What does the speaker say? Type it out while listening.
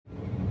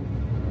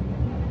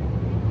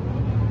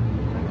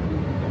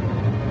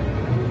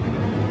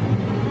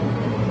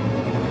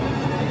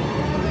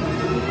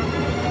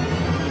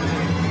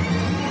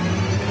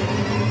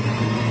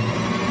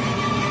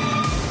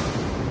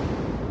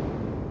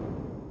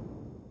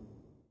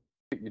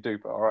you do,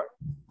 but all right.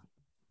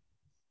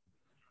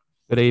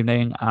 Good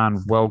evening and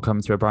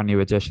welcome to a brand new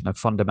edition of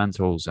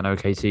Fundamentals, an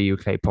OKC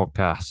UK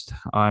podcast.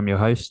 I'm your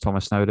host,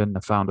 Thomas Snowden, the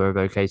founder of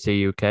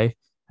OKC UK.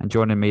 And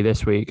joining me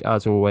this week,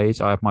 as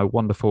always, I have my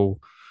wonderful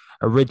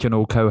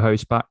original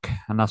co-host back,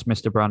 and that's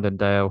Mr. Brandon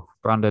Dale.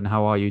 Brandon,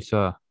 how are you,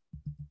 sir?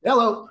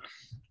 Hello.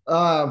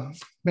 Man,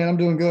 I'm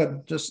doing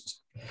good.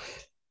 Just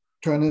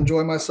trying to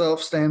enjoy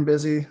myself, staying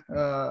busy,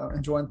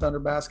 enjoying Thunder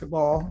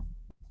basketball.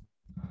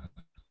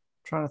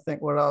 Trying to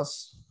think what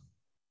else.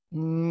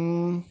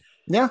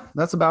 Yeah,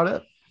 that's about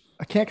it.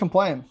 I can't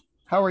complain.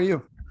 How are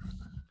you?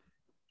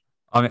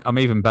 I'm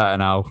even better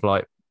now.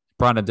 Like,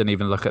 Brandon didn't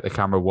even look at the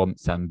camera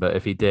once then, but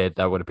if he did,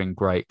 that would have been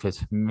great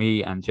because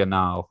me and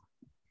Janelle's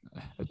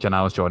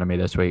joining me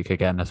this week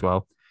again as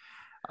well,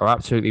 are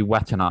absolutely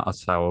wetting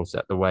ourselves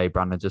at the way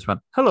Brandon just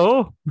went,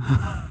 hello.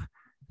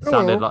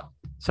 Hello.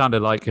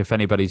 Sounded like if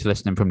anybody's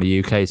listening from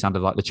the UK,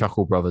 sounded like the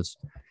Chuckle Brothers.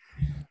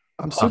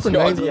 I'm super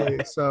God, nasally,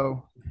 yeah.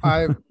 so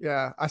I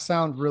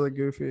sound really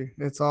goofy.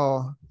 It's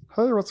all,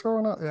 hey, what's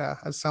going on? Yeah,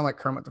 I sound like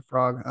Kermit the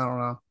Frog. I don't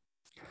know.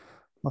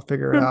 I'll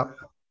figure it out.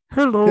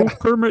 Hello, Yeah.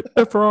 Kermit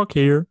the Frog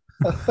here.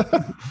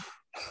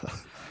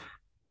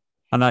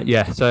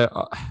 And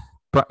so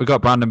we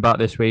got Brandon back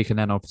this week, and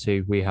then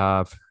obviously we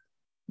have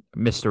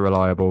Mr.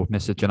 Reliable,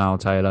 Mr. Janelle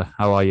Taylor.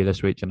 How are you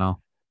this week, Janelle?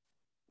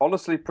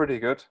 Honestly, pretty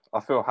good. I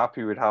feel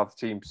happy with how the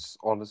team's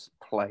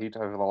played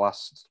over the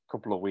last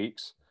couple of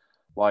weeks.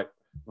 Like,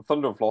 the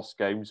Thunder have lost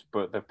games,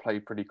 but they've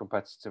played pretty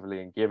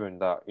competitively. And given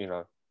that,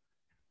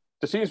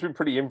 the team's been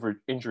pretty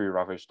injury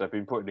ravaged, they've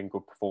been putting in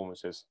good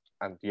performances.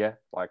 And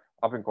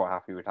I've been quite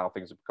happy with how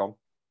things have gone.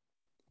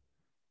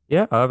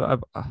 Yeah,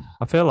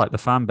 I feel like the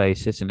fan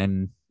base isn't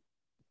in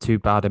too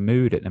bad a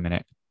mood at the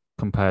minute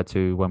compared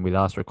to when we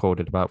last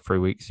recorded about 3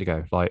 weeks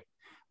ago. Like,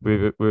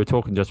 we were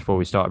talking just before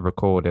we started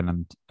recording,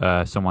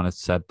 and someone had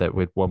said that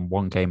we'd won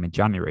one game in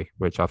January,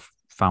 which I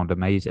found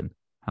amazing.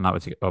 And that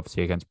was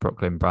obviously against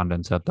Brooklyn.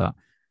 Brandon said that.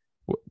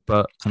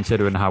 But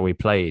considering how we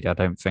played, I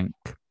don't think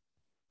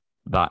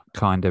that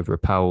kind of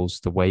repels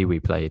the way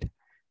we played.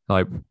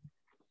 Like,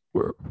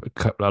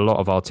 a lot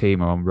of our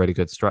team are on really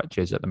good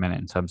stretches at the minute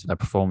in terms of their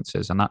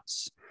performances, and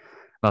that's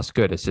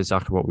good. It's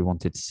exactly what we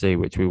wanted to see,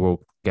 which we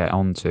will get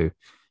onto.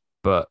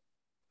 But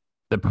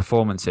the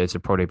performances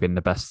have probably been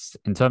the best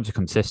in terms of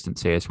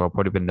consistency as well.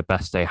 Probably been the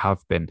best they have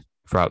been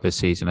throughout this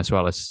season as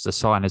well. It's a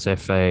sign as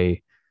if a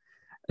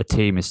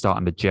team is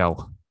starting to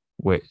gel,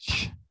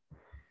 which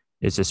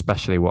is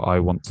especially what I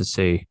want to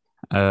see.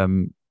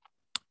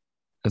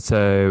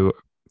 So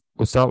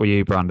we'll start with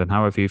you, Brandon.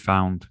 How have you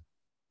found,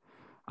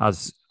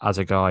 as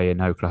a guy in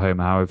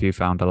Oklahoma, how have you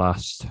found the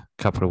last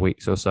couple of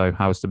weeks or so?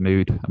 How's the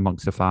mood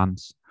amongst the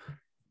fans?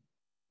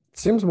 It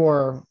seems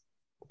more,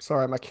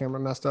 sorry, my camera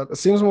messed up. It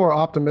seems more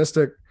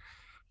optimistic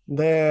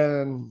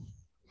than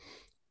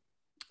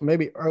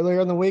maybe earlier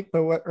in the week,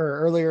 or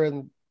earlier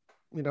in,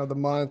 the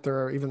month,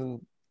 or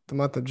even the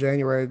month of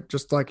January,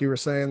 just like you were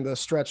saying, the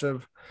stretch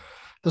of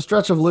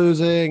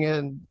losing,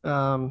 and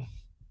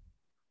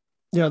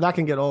that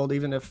can get old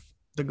even if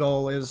the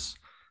goal is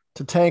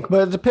to tank.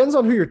 But it depends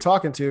on who you're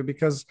talking to,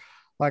 because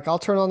like I'll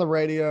turn on the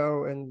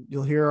radio and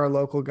you'll hear our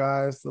local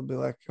guys. They'll be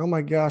like, "Oh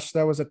my gosh,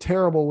 that was a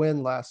terrible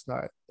win last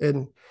night."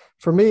 And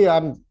for me,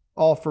 I'm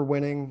all for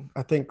winning.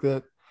 I think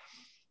that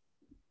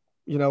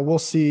we'll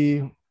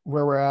see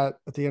where we're at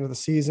the end of the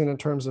season in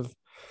terms of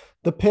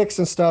the picks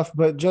and stuff,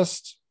 but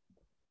just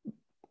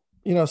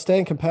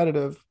staying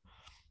competitive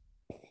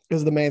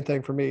is the main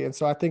thing for me. And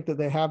so I think that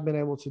they have been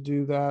able to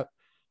do that.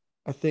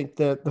 I think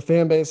that the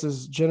fan base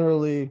is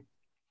generally,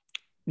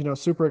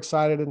 super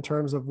excited in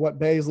terms of what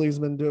Bazley's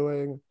been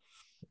doing.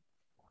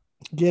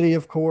 Giddey,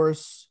 of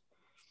course,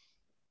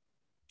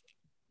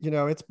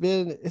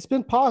 it's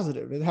been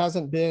positive. It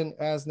hasn't been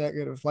as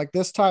negative. Like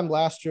this time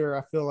last year,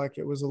 I feel like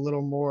it was a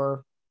little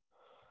more,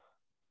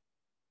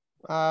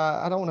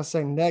 I don't want to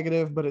say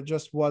negative, but it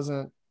just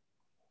wasn't,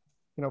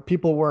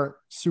 people weren't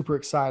super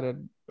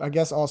excited. I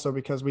guess also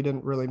because we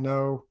didn't really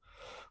know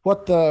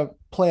what the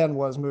plan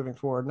was moving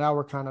forward. Now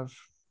we're kind of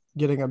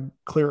getting a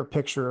clearer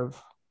picture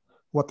of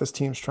what this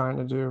team's trying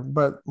to do.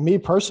 But me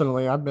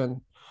personally, I've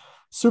been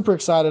super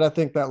excited. I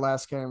think that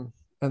last game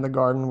in the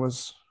Garden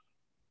was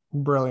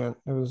brilliant.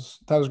 That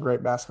was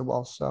great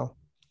basketball. So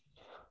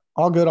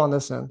all good on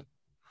this end.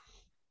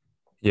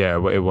 Yeah,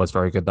 it was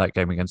very good, that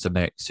game against the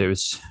Knicks. It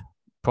was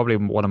probably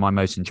one of my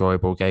most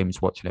enjoyable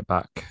games watching it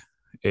back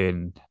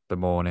in the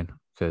morning,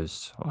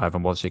 because I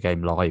haven't watched a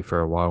game live for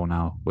a while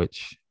now,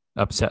 which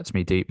upsets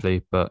me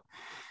deeply. But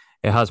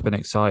it has been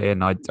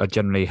exciting. I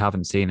generally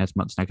haven't seen as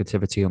much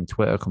negativity on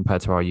Twitter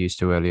compared to what I used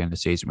to earlier in the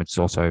season, which is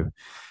also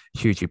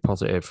hugely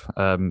positive.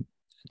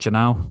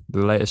 Janelle,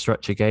 the latest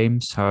stretch of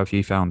games, how have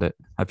you found it?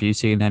 Have you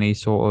seen any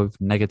sort of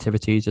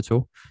negativities at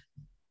all?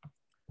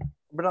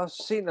 But I've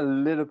seen a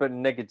little bit of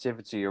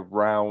negativity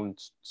around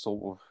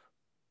sort of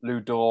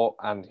Lou Dort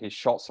and his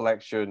shot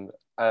selection.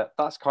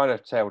 That's kind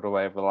of tailed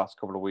away over the last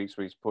couple of weeks,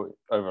 over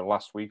the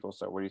last week or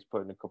so, where he's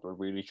put in a couple of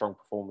really strong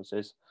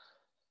performances.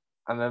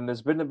 And then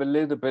there's been a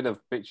little bit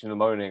of bitching and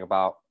moaning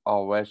about,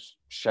 oh, where's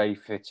Shea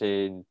fit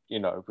in,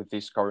 with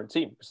this current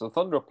team? Because the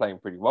Thunder are playing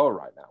pretty well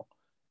right now.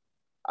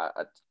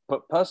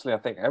 But personally, I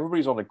think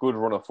everybody's on a good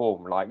run of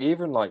form. Like,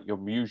 even like your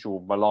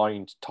usual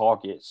maligned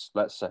targets,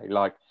 let's say,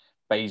 like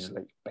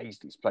Baisley.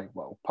 Baisley's playing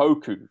well.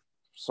 Poku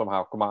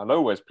somehow come out of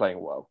nowhere is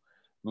playing well.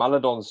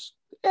 Maladon's,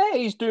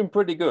 he's doing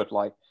pretty good.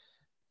 Like,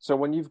 so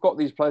when you've got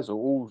these players,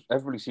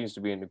 everybody seems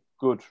to be in a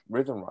good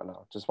rhythm right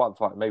now, despite the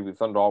fact maybe the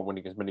Thunder aren't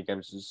winning as many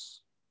games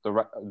as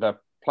they're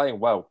playing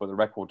well, but the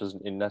record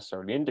doesn't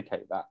necessarily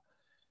indicate that.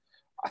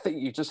 I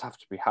think you just have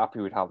to be happy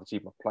with how the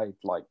team have played.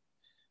 Like,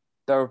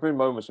 there have been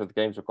moments where the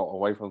games have got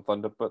away from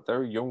Thunder, but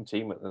they're a young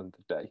team at the end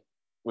of the day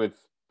that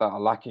are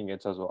lacking in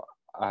terms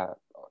of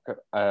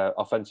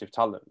offensive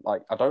talent.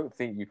 Like, I don't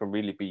think you can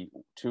really be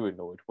too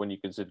annoyed when you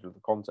consider the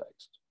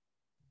context.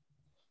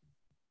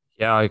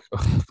 Yeah, I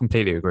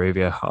completely agree with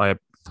you. I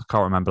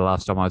can't remember the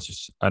last time I was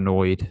just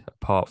annoyed,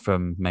 apart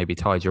from maybe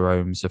Ty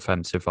Jerome's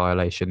offensive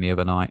violation the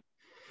other night.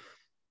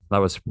 That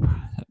was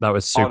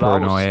super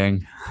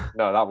annoying.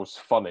 No, that was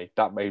funny.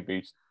 That made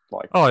me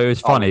like. Oh, it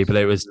was funny, but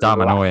it was damn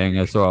annoying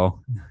as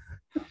well.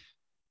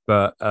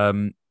 But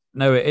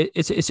no,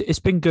 it's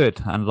been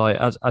good, and like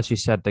as you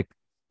said,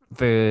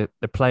 the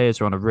players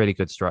are on a really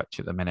good stretch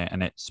at the minute,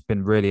 and it's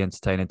been really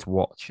entertaining to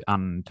watch.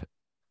 And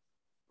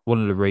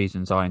one of the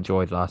reasons I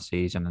enjoyed last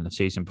season and the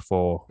season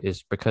before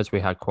is because we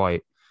had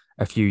quite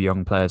a few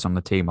young players on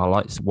the team. I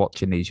like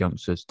watching these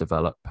youngsters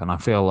develop, and I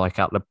feel like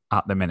at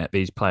the minute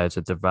these players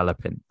are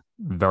developing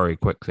very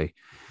quickly,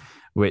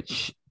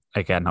 which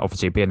again,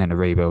 obviously being in a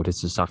rebuild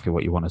is exactly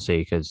what you want to see,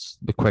 because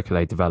the quicker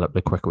they develop,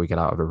 the quicker we get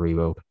out of a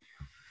rebuild.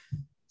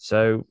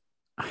 So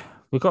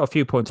we've got a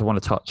few points I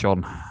want to touch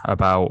on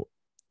about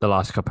the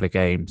last couple of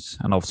games,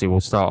 and obviously we'll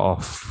start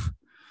off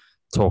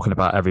talking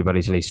about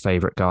everybody's least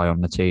favourite guy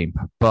on the team,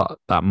 but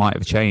that might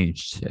have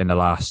changed in the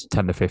last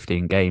 10 to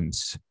 15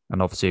 games.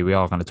 And obviously we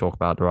are going to talk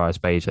about Darius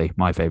Baisley,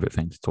 my favourite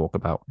thing to talk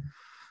about.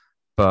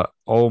 But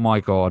oh my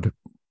God,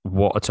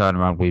 what a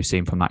turnaround we've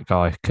seen from that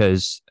guy,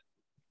 because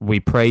we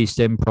praised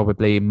him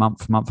probably a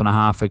month and a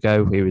half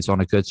ago. He was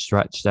on a good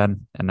stretch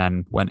then, and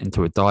then went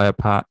into a dire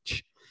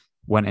patch,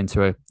 went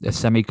into a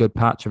semi-good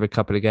patch of a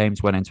couple of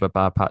games, went into a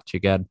bad patch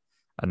again.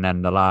 And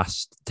then the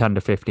last 10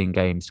 to 15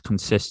 games,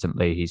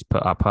 consistently, he's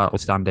put up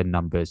outstanding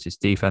numbers. His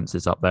defense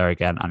is up there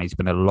again, and he's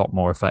been a lot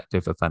more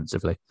effective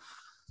offensively.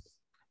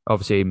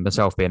 Obviously,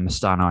 myself being the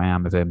stan I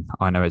am of him,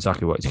 I know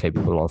exactly what he's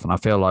capable of. And I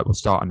feel like we're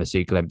starting to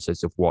see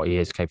glimpses of what he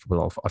is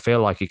capable of. I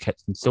feel like he can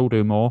still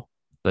do more.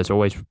 There's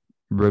always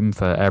room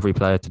for every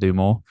player to do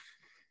more.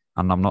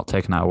 And I'm not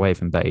taking that away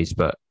from Bays,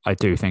 but I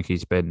do think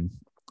he's been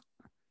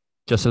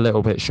just a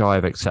little bit shy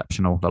of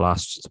exceptional the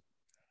last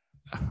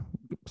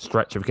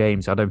stretch of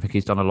games. I don't think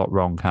he's done a lot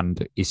wrong,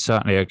 and he's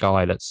certainly a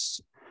guy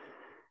that's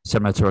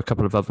similar to a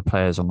couple of other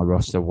players on the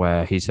roster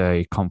where he's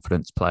a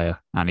confidence player,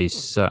 and he's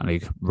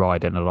certainly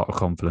riding a lot of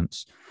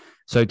confidence.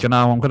 So,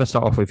 Janelle, I'm going to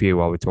start off with you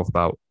while we talk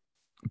about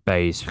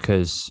Bays,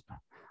 because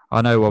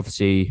I know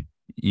obviously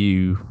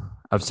you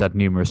have said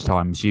numerous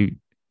times you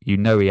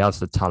know he has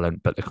the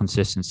talent, but the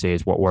consistency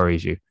is what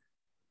worries you.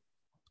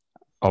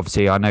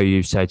 Obviously, I know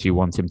you said you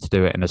want him to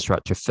do it in a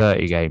stretch of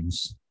 30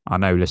 games. I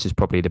know this is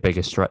probably the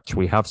biggest stretch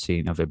we have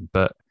seen of him,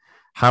 but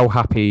how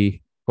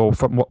happy, or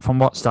from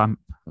what stand,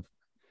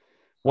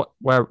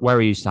 where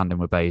are you standing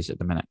with Bays at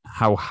the minute?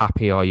 How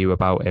happy are you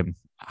about him?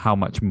 How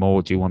much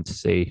more do you want to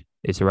see?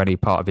 Is there any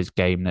part of his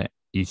game that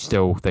you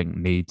still think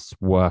needs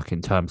work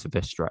in terms of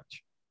this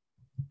stretch?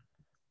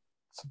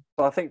 So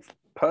I think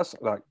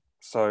personally,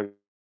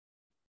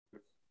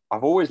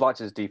 I've always liked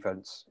his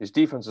defense. His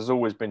defense has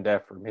always been there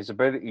for him. His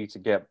ability to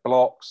get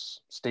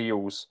blocks,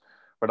 steals,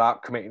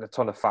 without committing a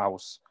ton of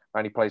fouls,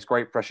 and he plays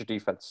great pressure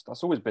defense.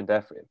 That's always been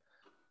there for him.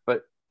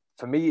 But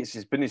for me, it's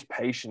been his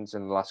patience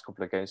in the last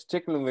couple of games,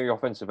 particularly on the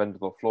offensive end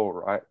of the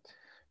floor, right?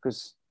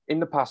 Because in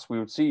the past, we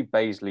would see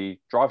Baisley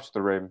drive to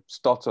the rim,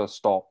 stutter,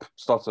 stop,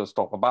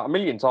 about a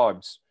million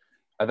times.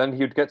 And then he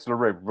would get to the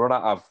rim, run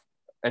out of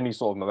any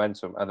sort of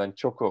momentum, and then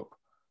chuck up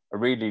a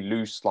really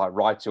loose, like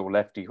righty or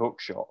lefty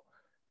hook shot.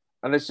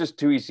 And it's just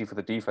too easy for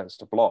the defense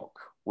to block.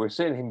 We're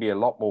seeing him be a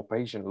lot more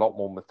patient, a lot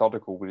more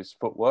methodical with his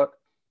footwork.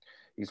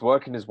 He's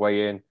working his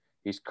way in.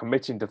 He's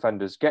committing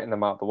defenders, getting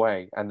them out of the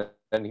way. And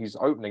then he's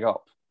opening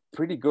up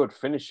pretty good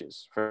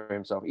finishes for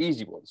himself,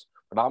 easy ones.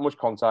 Without much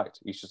contact,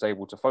 he's just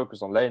able to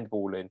focus on laying the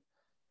ball in.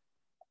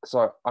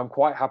 So I'm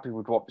quite happy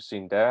with what we've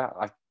seen there.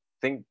 I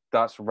think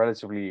that's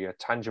relatively a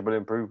tangible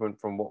improvement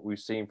from what we've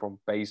seen from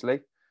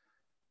Baisley.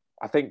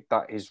 I think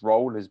that his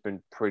role has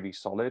been pretty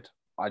solid.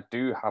 I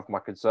do have my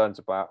concerns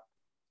about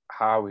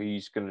how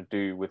he's going to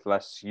do with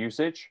less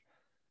usage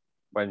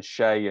when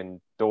Shea and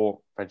Dort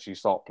eventually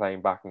start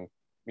playing back and,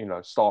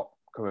 start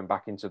coming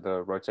back into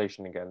the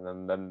rotation again,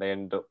 and then they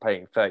end up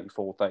playing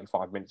 34,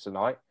 35 minutes a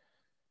night.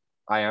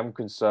 I am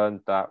concerned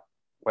that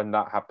when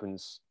that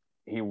happens,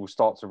 he will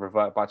start to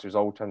revert back to his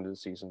old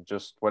tendencies, and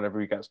just whenever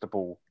he gets the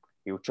ball,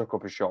 he'll chuck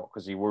up a shot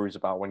because he worries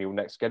about when he'll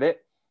next get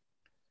it.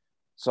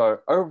 So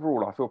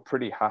overall, I feel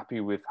pretty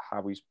happy with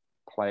how he's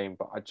playing,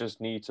 but I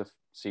just need to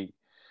see.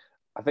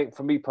 I think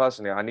for me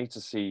personally, I need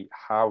to see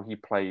how he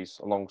plays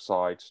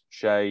alongside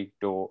Shea,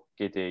 Dort,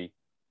 Giddy,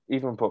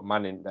 even put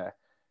Man in there.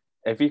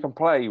 If he can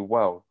play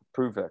well,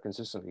 prove that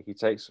consistently, he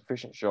takes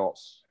efficient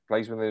shots,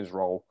 plays within his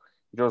role,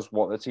 he does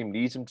what the team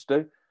needs him to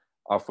do,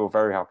 I feel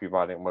very happy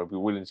about it and we'll be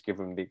willing to give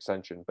him the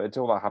extension. But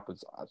until that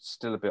happens, I'm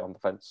still a bit on the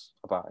fence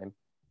about him.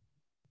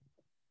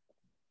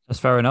 That's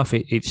fair enough.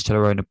 Each to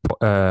their own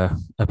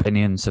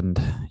opinions, and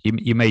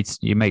you made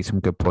some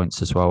good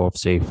points as well.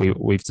 Obviously,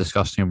 we've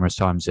discussed numerous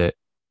times that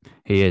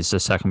he is the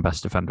second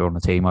best defender on the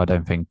team. I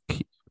don't think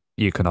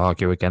you can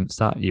argue against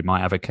that. You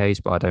might have a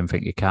case, but I don't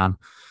think you can.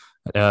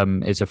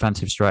 His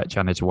offensive stretch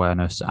and his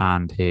awareness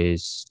and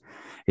his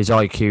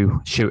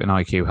IQ, shooting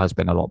IQ, has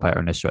been a lot better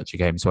in this stretch of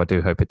games. So I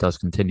do hope it does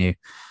continue.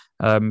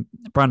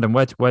 Brandon,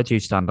 where do you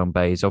stand on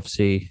Bays?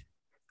 Obviously,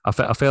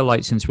 I feel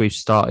like since we've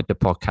started the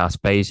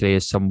podcast, Bazley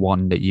is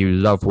someone that you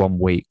love one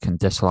week and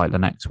dislike the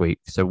next week.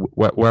 So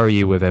where are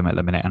you with him at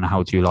the minute, and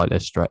how do you like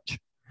this stretch?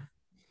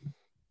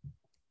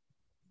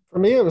 For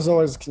me, it was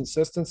always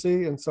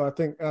consistency, and so I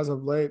think as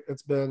of late,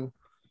 it's been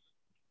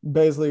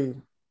Bazley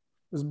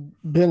has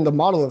been the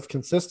model of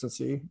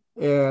consistency.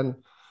 And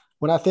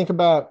when I think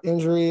about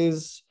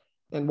injuries,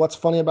 and what's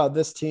funny about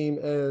this team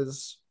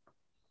is,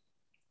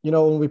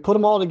 when we put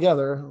them all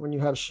together, when you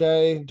have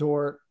Shea,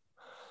 Dort,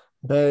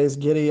 Bays,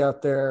 Giddy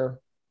out there,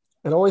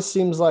 it always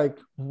seems like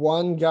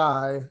one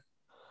guy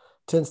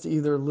tends to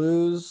either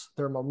lose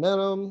their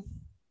momentum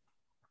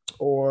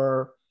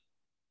or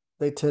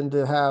they tend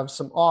to have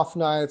some off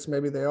nights.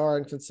 Maybe they are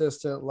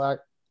inconsistent,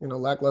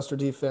 lackluster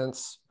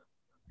defense,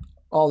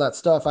 all that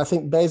stuff. I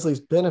think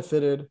Bazley's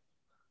benefited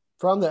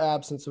from the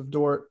absence of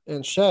Dort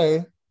and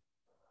Shea,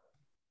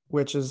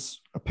 which is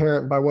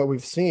apparent by what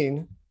we've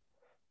seen.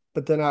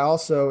 But then I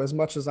also, as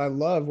much as I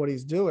love what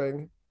he's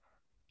doing,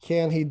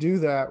 can he do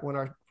that when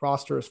our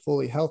roster is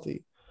fully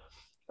healthy?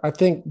 I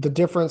think the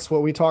difference,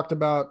 what we talked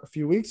about a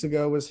few weeks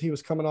ago, was he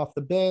was coming off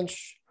the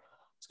bench.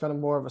 It's kind of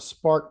more of a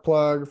spark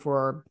plug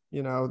for,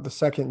 the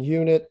second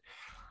unit.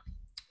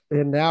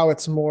 And now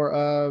it's more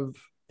of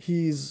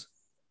he's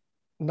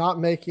not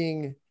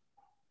making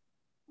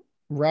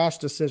rash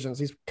decisions.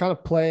 He's kind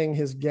of playing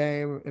his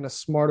game in a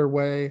smarter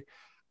way,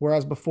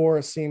 whereas before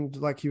it seemed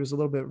like he was a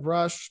little bit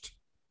rushed,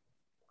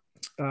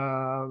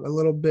 a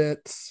little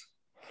bit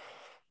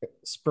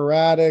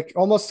sporadic,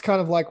 almost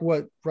kind of like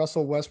what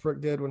Russell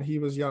Westbrook did when he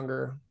was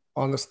younger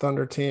on this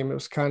Thunder team. It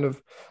was kind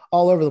of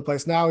all over the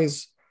place. Now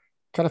he's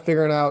kind of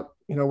figuring out,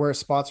 where his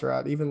spots are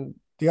at. Even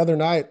the other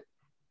night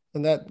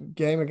in that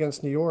game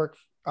against New York,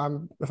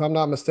 if I'm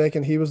not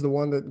mistaken, he was the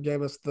one that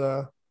gave us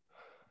the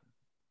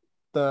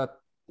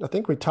I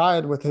think we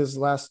tied with his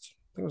last,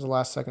 I think it was the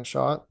last second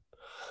shot.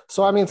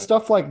 So, I mean,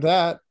 stuff like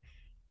that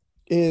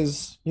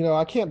is,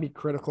 I can't be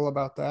critical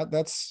about that.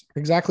 That's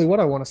exactly what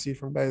I want to see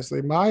from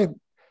Bazley. My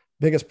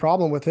biggest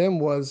problem with him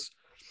was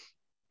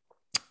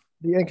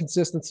the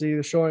inconsistency,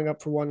 the showing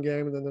up for one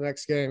game and then the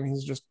next game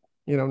he's just,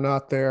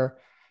 not there.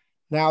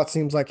 Now it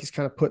seems like he's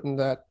kind of putting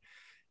that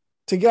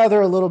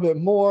together a little bit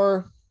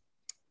more.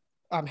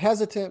 I'm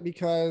hesitant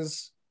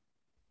because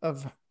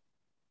of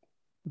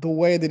the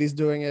way that he's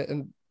doing it.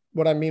 And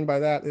what I mean by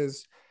that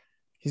is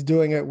he's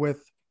doing it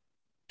with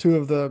two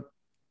of the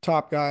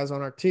top guys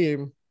on our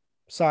team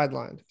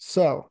sidelined.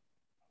 So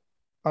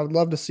I would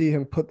love to see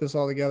him put this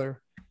all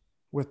together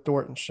with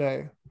Dort and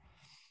Shea.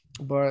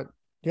 But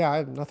yeah, I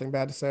have nothing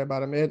bad to say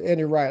about him. And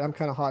you're right, I'm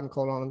kind of hot and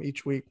cold on him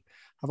each week.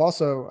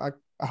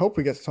 I hope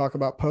we get to talk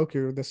about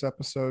Poku this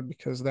episode,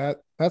 because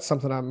that's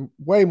something I'm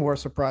way more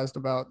surprised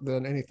about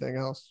than anything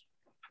else.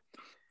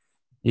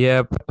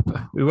 Yeah,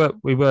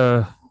 we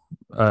were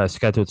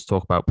scheduled to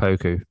talk about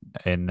Poku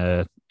in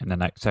the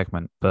next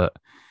segment, but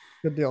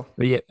good deal.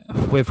 But yeah,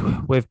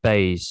 with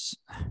Bays,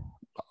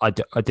 I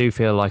do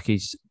feel like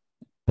he's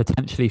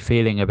potentially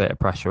feeling a bit of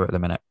pressure at the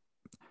minute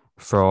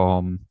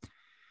from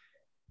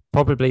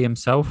probably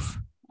himself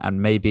and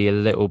maybe a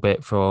little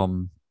bit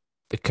from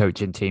the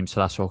coaching team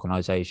 /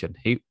 organization.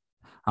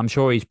 I'm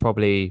sure he's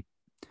probably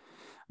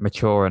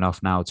mature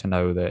enough now to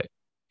know that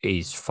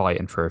he's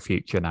fighting for a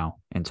future now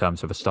in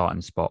terms of a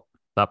starting spot.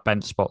 That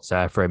bench spot's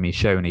there for him. He's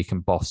shown he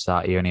can boss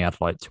that. He only had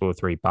like 2 or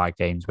 3 bad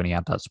games when he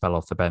had that spell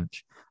off the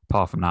bench.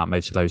 Apart from that,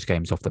 most of those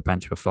games off the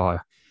bench were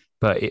fire.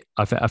 But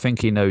I think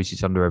he knows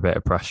he's under a bit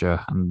of pressure,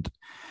 and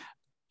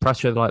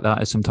pressure like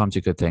that is sometimes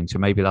a good thing. So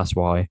maybe that's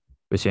why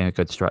we're seeing a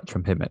good stretch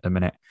from him at the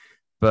minute.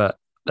 But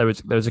there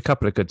was a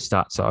couple of good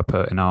stats that I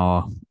put in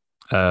our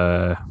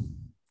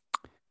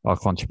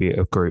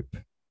contributor group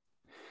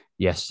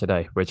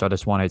yesterday, which I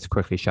just wanted to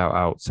quickly shout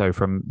out. So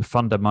from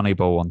Thunder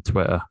Moneyball on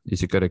Twitter,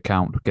 is a good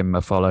account. Give him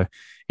a follow.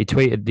 He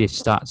tweeted the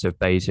stats of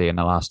Bazley in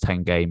the last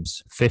 10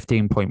 games: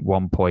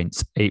 15.1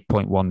 points,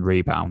 8.1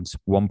 rebounds,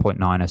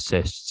 1.9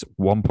 assists,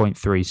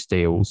 1.3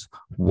 steals,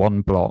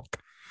 1 block.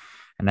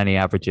 And then he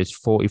averages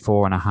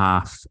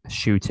 44.5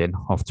 shooting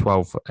off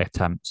 12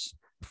 attempts,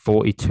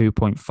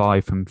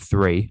 42.5 from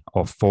 3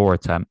 off 4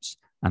 attempts,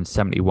 and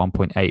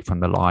 71.8 from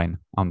the line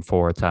on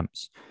 4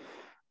 attempts.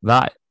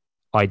 That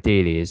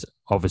ideally is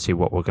obviously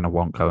what we're going to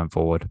want going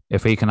forward.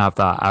 If he can have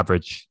that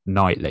average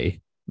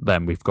nightly,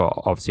 then we've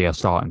got obviously a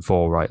starting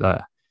four right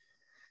there.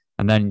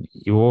 And then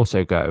you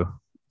also go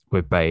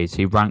with Bays.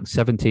 He ranked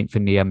 17th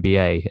in the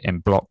NBA in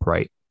block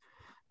rate,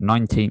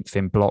 19th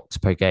in blocks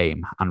per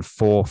game, and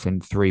 4th in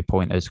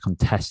three-pointers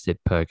contested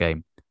per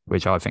game,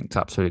 which I think is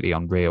absolutely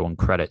unreal and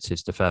credits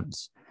his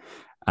defense.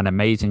 And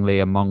amazingly,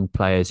 among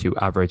players who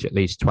average at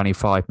least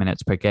 25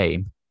 minutes per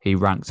game, he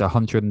ranks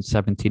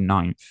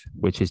 179th,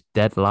 which is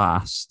dead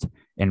last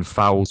in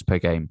fouls per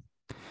game.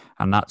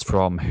 And that's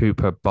from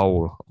Hooper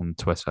Bowl on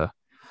Twitter.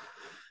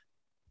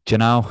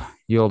 Janelle,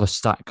 you're the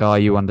stat guy.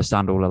 You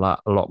understand all of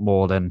that a lot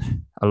more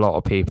than a lot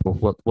of people.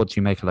 What do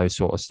you make of those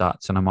sort of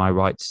stats? And am I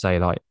right to say,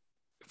 like,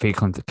 if he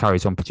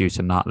carries on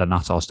producing that, then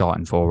that's our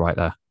starting four right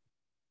there?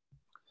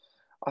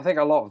 I think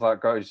a lot of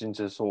that goes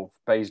into sort of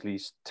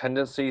Bazley's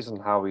tendencies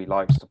and how he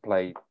likes to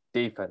play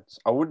defense.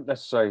 I wouldn't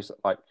necessarily,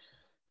 like,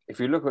 if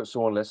you look at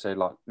someone, let's say,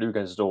 like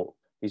Luguentz Dort,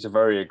 he's a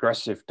very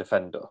aggressive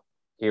defender.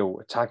 He'll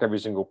attack every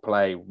single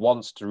play,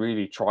 wants to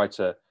really try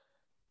to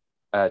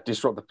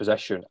disrupt the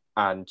possession,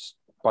 and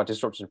by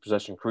disrupting the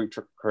possession,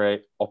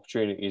 create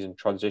opportunities in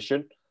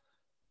transition.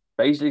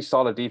 Bazley's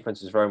style of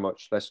defense is very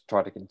much, let's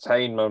try to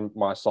contain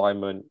my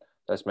assignment,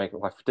 let's make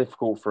life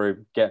difficult for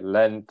him, get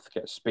length,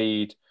 get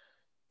speed,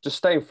 just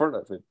stay in front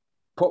of him,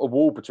 put a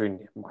wall between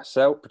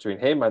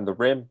him and the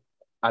rim,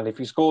 and if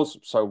he scores,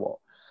 so what?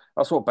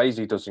 That's what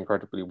Bazley does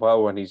incredibly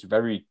well, and he's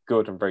very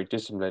good and very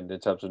disciplined in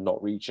terms of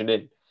not reaching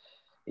in.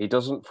 He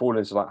doesn't fall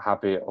into that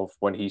habit of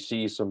when he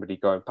sees somebody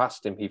going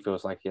past him, he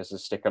feels like he has to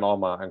stick an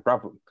arm out and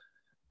grab them.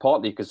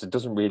 Partly because it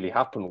doesn't really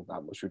happen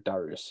that much with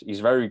Darius. He's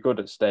very good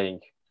at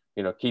staying,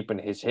 keeping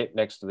his hip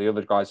next to the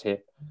other guy's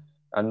hip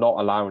and not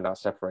allowing that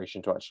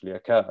separation to actually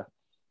occur.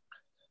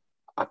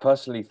 I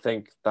personally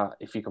think that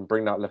if you can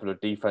bring that level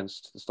of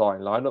defense to the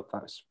starting lineup,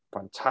 that's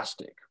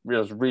fantastic.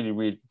 That's really,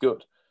 really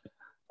good.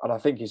 And I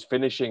think his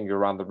finishing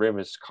around the rim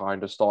has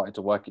kind of started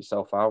to work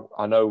itself out.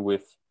 I know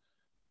with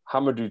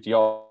Hamidou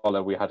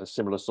Diallo, we had a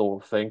similar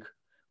sort of thing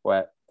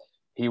where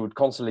he would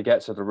constantly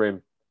get to the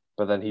rim,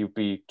 but then he would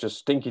be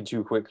just thinking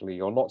too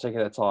quickly or not taking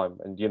their time.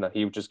 And,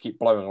 he would just keep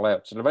blowing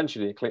layups. And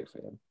eventually it clicked for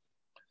him.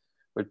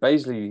 With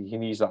Bazley, he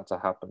needs that to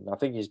happen. I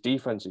think his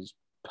defense is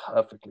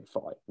perfectly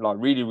fine, like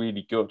really,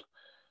 really good.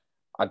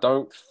 I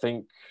don't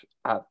think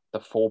at the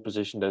 4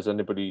 position there's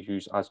anybody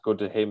who's as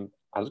good as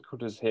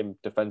him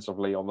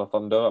defensively on the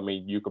Thunder. I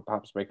mean, you could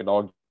perhaps make an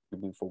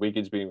argument for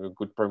Wiggins being a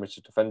good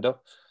perimeter defender,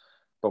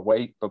 but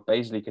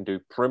Bazley can do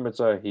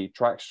perimeter. He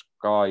tracks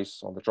guys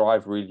on the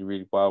drive really,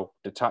 really well,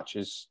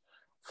 detaches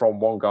from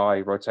one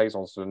guy, rotates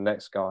onto the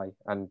next guy,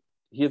 and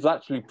he is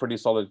actually pretty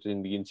solid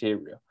in the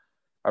interior.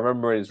 I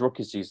remember in his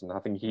rookie season, I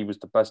think he was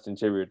the best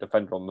interior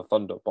defender on the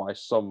Thunder by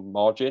some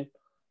margin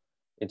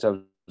in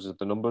terms of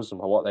the numbers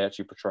and what they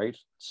actually portrayed.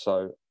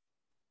 So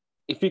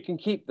if he can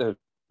keep the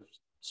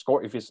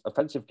score, if his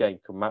offensive game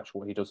can match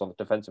what he does on the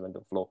defensive end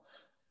of the floor,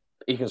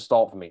 he can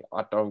start for me.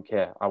 I don't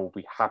care. I will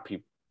be happy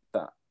with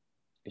that.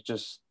 It's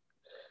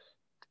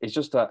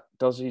just that,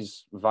 does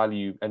his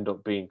value end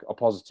up being a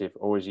positive,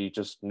 or is he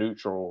just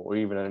neutral or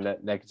even a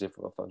net negative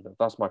for the Thunder?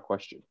 That's my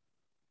question.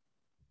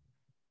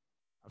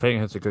 I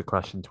think it's a good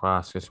question to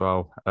ask as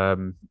well.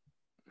 What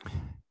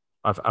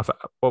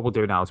we'll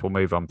do now is we'll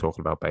move on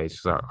talking about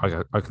Bays,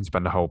 because I can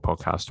spend a whole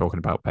podcast talking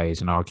about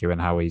Bays and arguing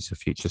how he's a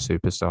future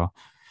superstar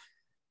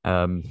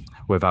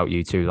without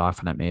you two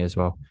laughing at me as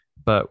well.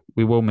 But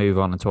we will move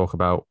on and talk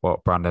about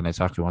what Brandon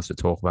exactly wants to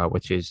talk about,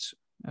 which is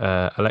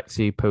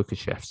Alexei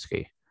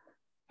Pokusevski,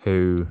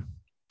 who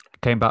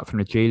came back from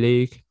the G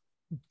League,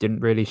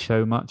 didn't really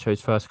show much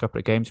those first couple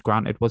of games.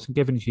 Granted, wasn't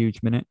given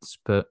huge minutes,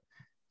 but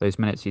those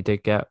minutes he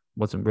did get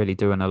wasn't really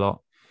doing a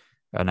lot.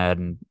 And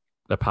then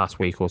the past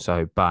week or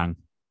so, bang,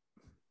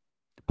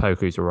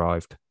 Poku's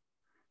arrived.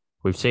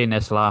 We've seen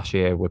this last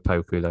year with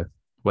Poku, though.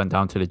 Went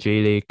down to the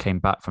G League, came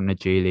back from the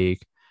G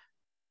League,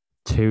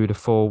 2 to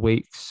 4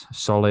 weeks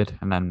solid,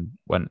 and then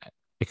went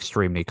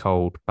extremely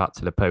cold back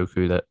to the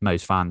Poku that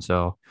most fans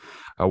are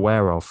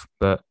aware of.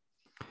 But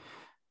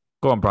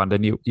go on,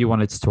 Brandon. You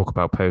wanted to talk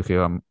about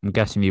Poku. I'm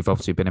guessing you've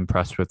obviously been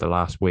impressed with the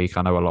last week.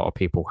 I know a lot of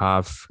people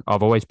have.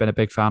 I've always been a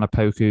big fan of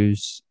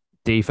Poku's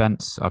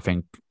defense. I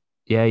think,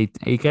 yeah,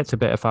 he gets a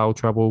bit of foul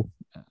trouble,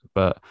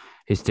 but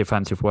his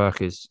defensive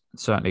work is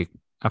certainly,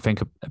 I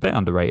think, a bit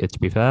underrated, to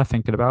be fair,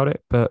 thinking about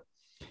it. But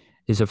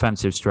his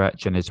offensive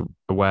stretch and his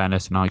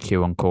awareness and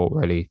IQ on court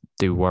really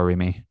do worry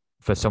me.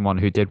 For someone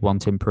who did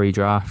want him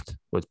pre-draft,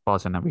 was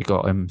buzzing that we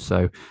got him.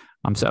 So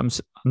I'm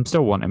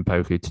still wanting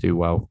Poku to do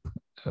well.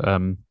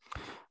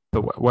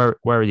 But where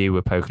are you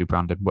with Poku,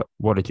 Brandon?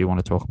 What did you want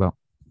to talk about?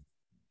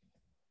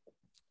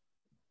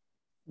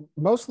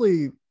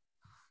 Mostly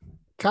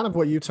kind of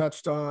what you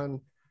touched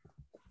on.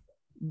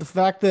 The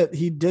fact that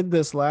he did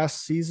this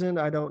last season,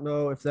 I don't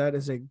know if that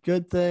is a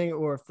good thing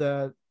or if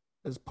that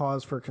is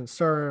cause for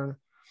concern,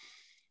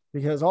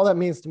 because all that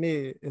means to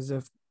me is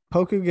if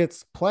Poku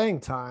gets playing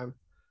time,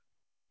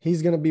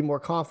 he's going to be more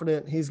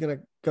confident. He's going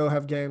to go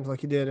have games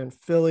like he did in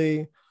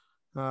Philly.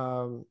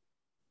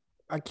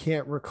 I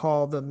can't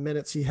recall the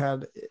minutes he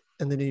had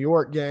in the New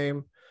York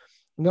game.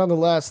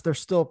 Nonetheless, they're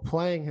still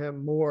playing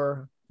him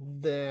more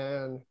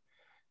than,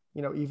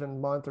 even a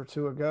month or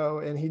two ago.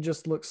 And he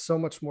just looks so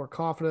much more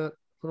confident,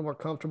 a little more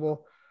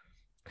comfortable.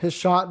 His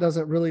shot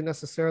doesn't really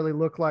necessarily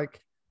look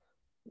like,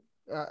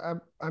 I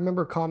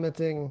remember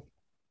commenting,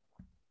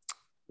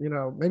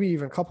 maybe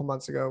even a couple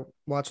months ago,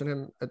 watching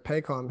him at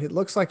Paycom. It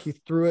looks like he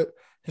threw it.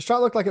 His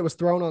shot looked like it was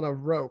thrown on a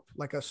rope,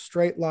 like a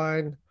straight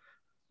line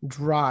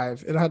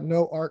drive. It had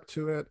no arc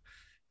to it.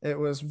 It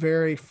was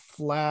very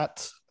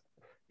flat.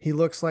 He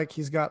looks like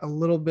he's got a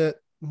little bit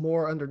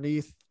more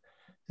underneath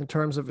in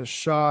terms of his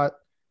shot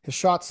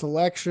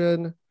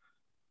selection,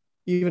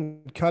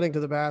 even cutting to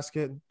the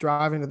basket,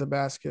 driving to the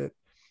basket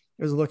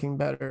is looking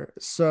better.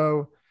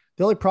 So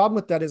the only problem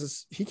with that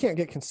is he can't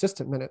get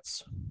consistent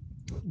minutes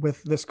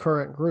with this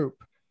current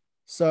group.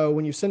 So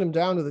when you send him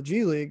down to the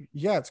G League,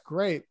 yeah, it's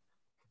great.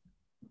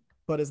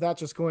 But is that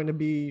just going to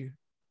be,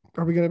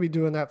 are we going to be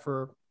doing that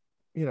for,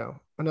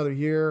 another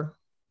year,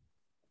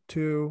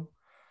 two?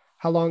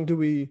 How long do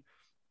we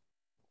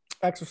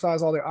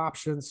exercise all the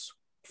options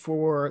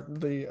for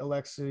the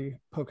Alexei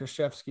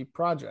Pokusevski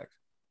project?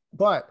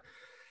 But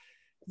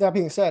that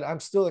being said, I'm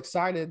still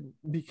excited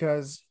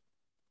because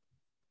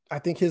I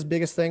think his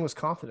biggest thing was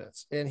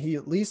confidence, and he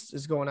at least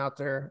is going out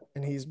there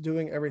and he's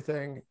doing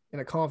everything in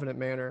a confident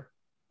manner.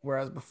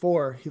 Whereas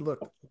before he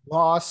looked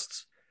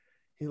lost,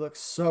 he looked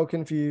so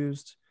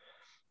confused,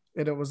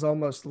 and it was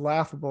almost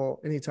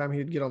laughable anytime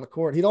he'd get on the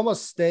court. He'd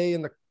almost stay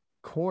in the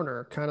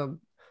corner, kind of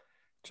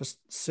just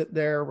sit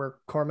there where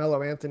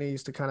Carmelo Anthony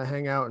used to kind of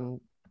hang out, and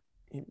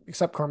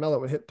except Carmelo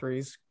would hit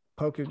threes.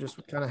 Poku just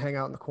would kind of hang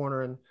out in the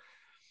corner and,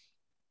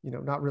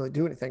 not really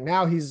do anything.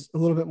 Now he's a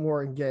little bit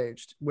more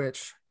engaged,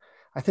 which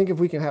I think if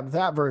we can have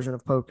that version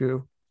of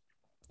Poku,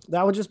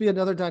 that would just be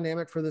another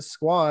dynamic for this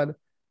squad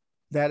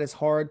that is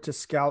hard to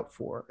scout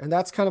for. And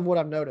that's kind of what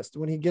I've noticed.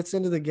 When he gets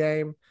into the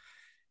game,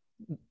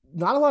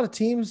 not a lot of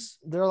teams,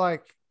 they're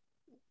not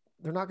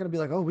going to be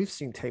like, oh, we've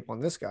seen tape on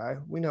this guy.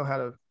 We know how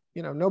to,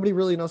 nobody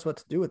really knows what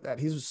to do with that.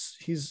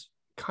 He's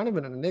kind of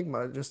an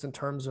enigma just in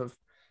terms of,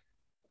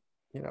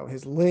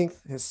 his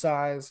length, his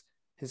size,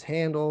 his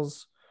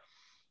handles,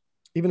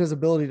 even his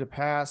ability to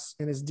pass,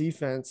 and his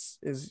defense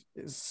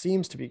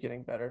seems to be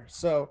getting better.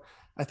 So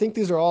I think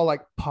these are all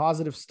like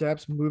positive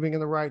steps moving in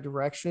the right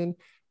direction.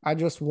 I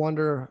just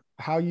wonder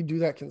how you do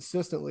that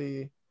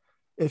consistently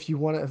if you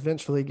want to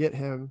eventually get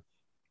him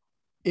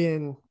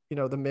in,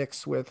 the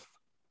mix with,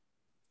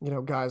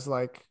 guys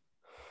like,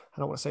 I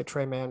don't want to say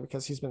Trey Mann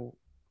because he's been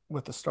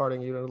with the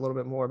starting unit a little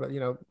bit more, but,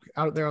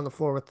 out there on the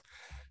floor with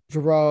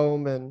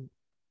Jerome and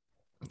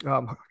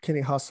Kenny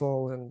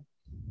Hustle and,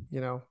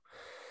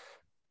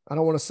 I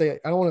don't want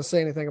to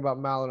say anything about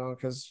Maladon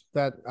because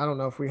that I don't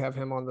know if we have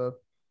him on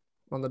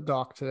the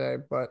dock today,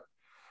 but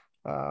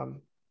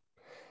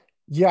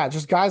yeah,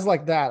 just guys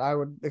like that. I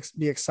would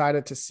be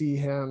excited to see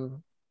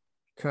him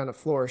kind of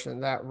flourish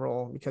in that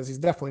role because he's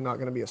definitely not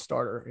going to be a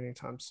starter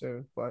anytime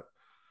soon, but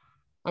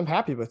I'm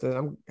happy with it.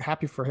 I'm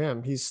happy for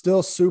him. He's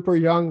still super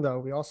young though.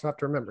 We also have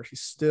to remember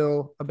he's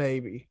still a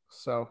baby.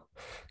 So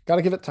got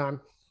to give it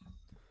time.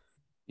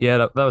 Yeah,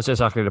 that was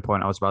exactly the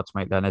point I was about to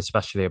make then,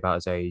 especially about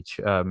his age.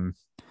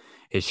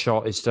 His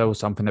shot is still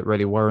something that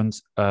really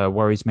worries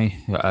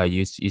me.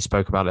 You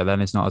spoke about it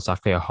then. It's not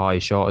exactly a high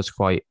shot. It's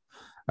quite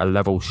a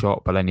level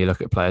shot. But then you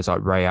look at players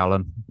like Ray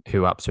Allen,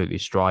 who absolutely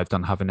strived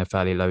on having a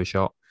fairly low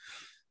shot.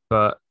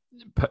 But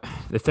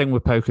the thing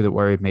with Poku that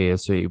worried me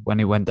is when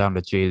he went down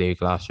to G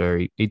League last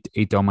year,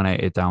 he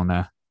dominated down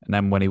there. And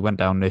then when he went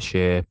down this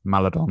year,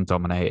 Maladon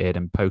dominated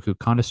and Poku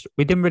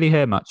we didn't really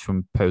hear much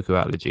from Poku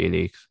out of the G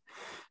League.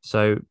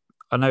 So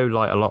I know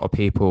like a lot of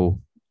people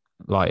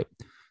like,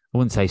 I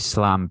wouldn't say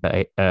slam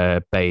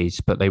Bays,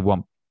 but they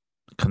want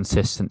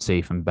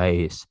consistency from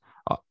Bays.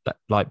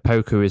 Like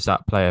Poku is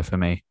that player for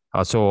me.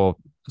 I saw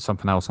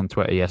something else on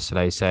Twitter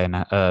yesterday saying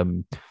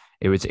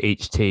it was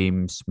each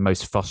team's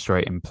most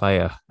frustrating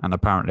player, and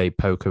apparently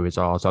Poku is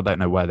ours. I don't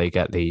know where they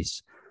get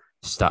these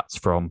stats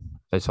from.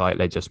 It's like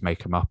they just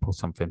make them up or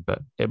something, but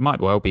it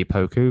might well be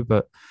Poku.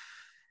 But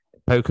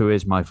Poku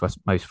is my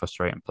most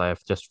frustrating player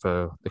just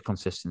for the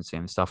consistency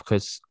and stuff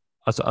because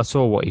I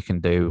saw what he can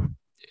do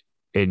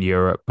in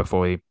Europe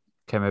before he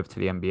came over to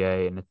the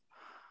NBA, and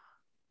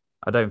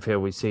I don't feel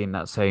we've seen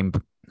that same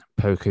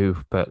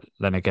Poku. But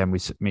then again,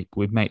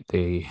 we've made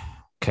the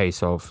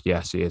case of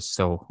yes, he is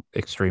still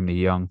extremely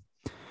young.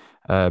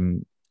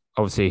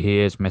 Obviously, he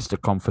is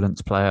Mr.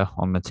 Confidence player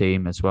on the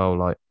team as well.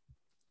 Like,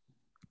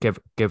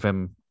 give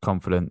him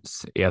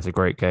confidence. He has a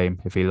great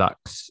game. If he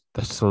lacks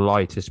the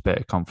slightest bit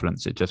of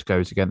confidence, it just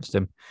goes against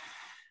him.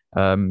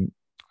 I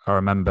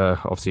remember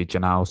obviously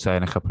Janelle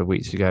saying a couple of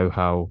weeks ago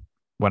how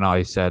when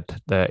I said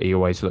that he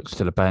always looks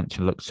to the bench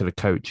and looks to the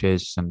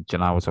coaches, and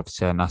Janelle was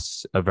obviously saying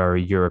that's a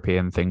very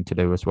European thing to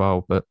do as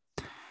well. But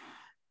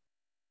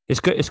it's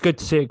good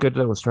to see a good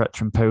little stretch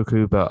from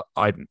Poku, but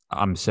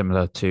I'm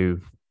similar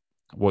to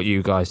what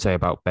you guys say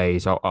about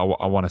Bays. I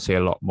want to see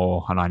a lot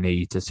more, and I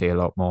need to see a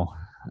lot more.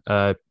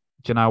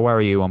 Janelle, where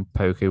are you on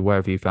Poku? Where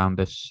have you found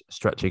this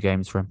stretch of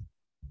games from?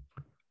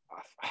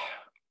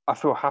 I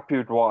feel happy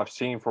with what I've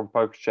seen from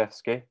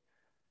Pokusevski.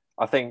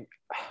 I think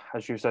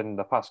as you said in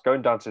the past,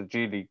 going down to the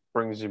G League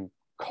brings him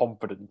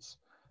confidence.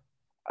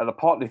 And I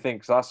partly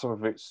think that some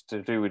of it's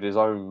to do with his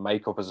own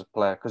makeup as a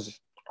player. Because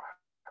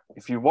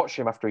if you watch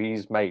him after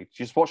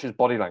just watch his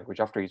body language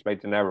after he's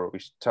made an error,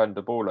 he's turned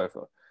the ball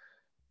over,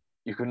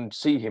 you can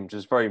see him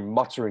just very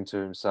muttering to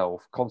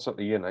himself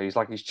constantly. He's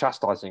like he's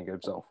chastising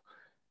himself.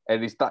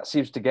 And that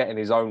seems to get in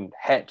his own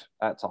head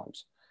at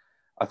times.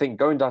 I think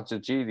going down to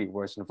the G League,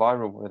 where it's an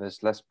environment where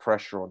there's less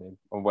pressure on him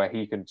and where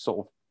he can sort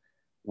of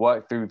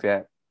work through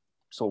their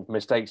sort of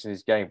mistakes in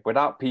his game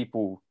without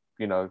people,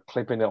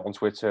 clipping it on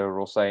Twitter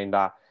or saying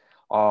that,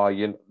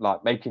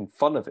 like making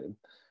fun of him.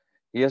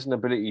 He has an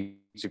ability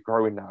to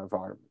grow in that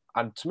environment.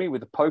 And to me,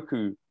 with the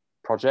Poku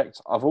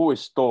project, I've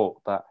always thought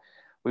that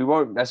we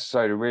won't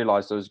necessarily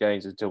realise those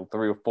gains until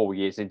 3 or 4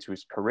 years into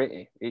his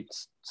career. It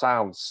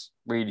sounds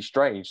really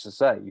strange to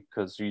say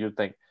because you'd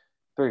think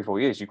 3 or 4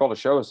 years, you've got to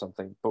show us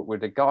something. But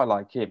with a guy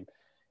like him,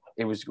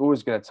 it was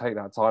always going to take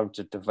that time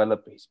to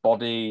develop his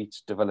body, to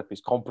develop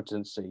his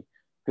competency,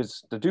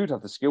 because the dude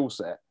had the skill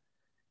set.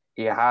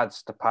 He had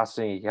the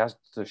passing, he has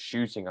the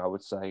shooting, I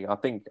would say. I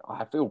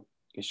feel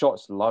his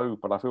shot's low,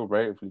 but I feel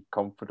relatively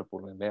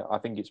comfortable in it. I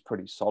think it's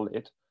pretty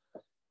solid.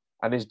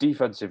 And his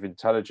defensive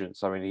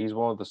intelligence, I mean,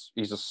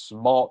 he's a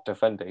smart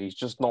defender. He's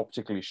just not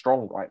particularly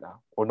strong right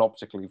now, or not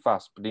particularly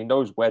fast, but he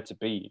knows where to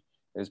be.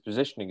 His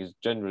positioning has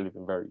generally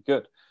been very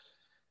good.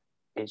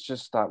 It's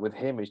just that with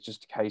him, it's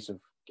just a case of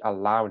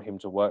allowing him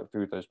to work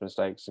through those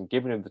mistakes and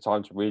giving him the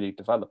time to really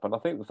develop. And I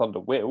think the Thunder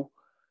will.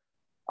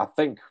 I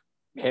think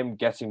him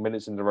getting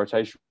minutes in the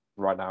rotation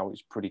right now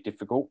is pretty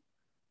difficult.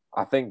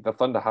 I think the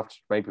Thunder have to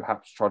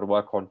perhaps try to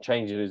work on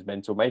changing his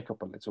mental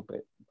makeup a little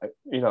bit.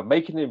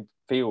 Making him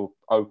feel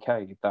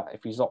okay that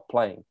if he's not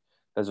playing,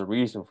 there's a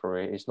reason for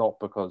it. It's not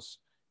because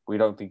we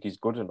don't think he's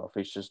good enough.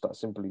 It's just that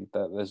simply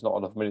that there's not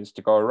enough minutes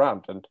to go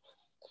around. And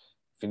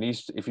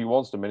if he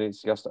wants the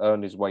minutes, he has to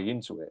earn his way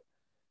into it.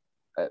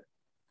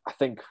 I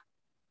think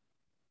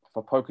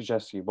for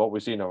Pokusevski, what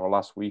we've seen over the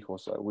last week or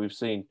so, we've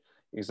seen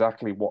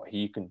exactly what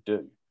he can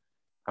do.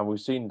 And we've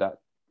seen that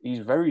he's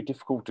very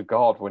difficult to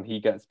guard when he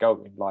gets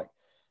going. Like,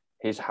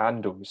 his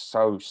handle is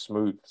so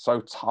smooth,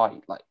 so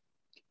tight. Like,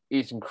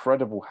 it's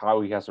incredible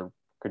how he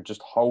could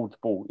just hold the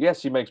ball.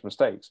 Yes, he makes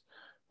mistakes,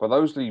 but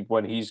mostly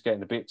when he's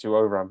getting a bit too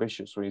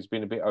overambitious, when he's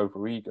been a bit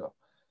overeager.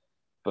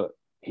 But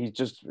he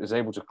just is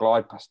able to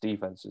glide past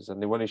defenses.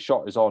 And then when his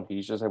shot is on,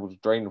 he's just able to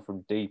drain them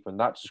from deep. And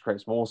that just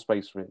creates more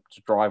space for him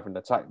to drive and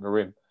attack the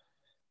rim.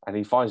 And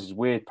he finds his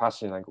weird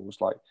passing angles.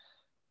 Like,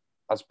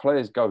 as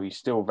players go, he's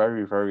still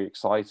very, very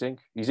exciting.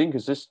 He's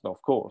inconsistent, of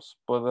course,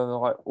 but then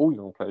like all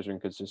young players are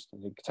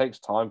inconsistent. It takes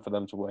time for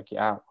them to work it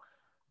out.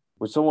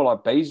 With someone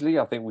like Bazley,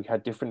 I think we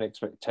had different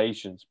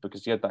expectations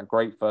because he had that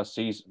great first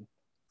season.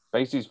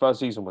 Bazley's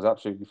first season was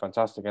absolutely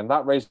fantastic, and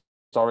that raised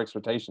our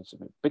expectations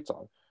a big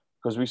time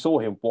because we saw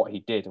him, what he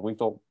did, and we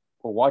thought,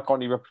 well, why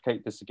can't he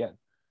replicate this again?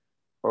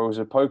 Whereas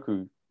with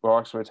Poku, where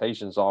our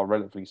expectations are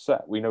relatively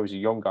set, we know he's a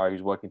young guy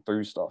who's working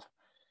through stuff.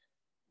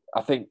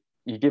 I think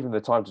you give him the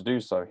time to do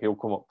so, he'll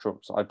come up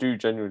trumps. I do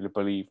genuinely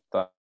believe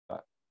that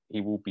he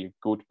will be a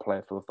good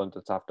player for the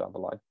Thunder to have down the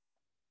line.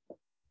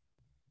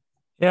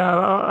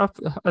 Yeah,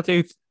 I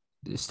do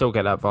still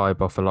get that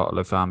vibe off a lot of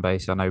the fan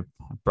base. I know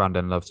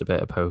Brandon loves a bit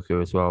of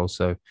Poku as well,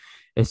 so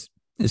it's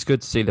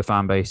good to see the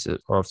fan base are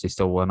obviously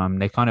still one.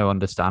 They kind of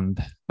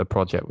understand the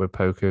project with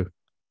Poku,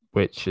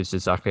 which is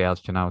exactly as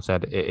Janelle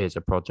said. It is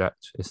a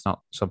project. It's not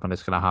something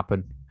that's going to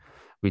happen.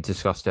 We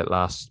discussed it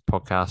last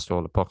podcast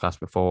or the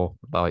podcast before.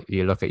 Like,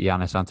 you look at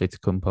Giannis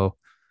Antetokounmpo.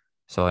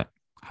 So, like,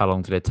 how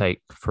long did it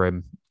take for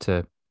him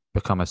to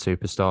become a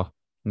superstar?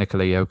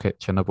 Nikola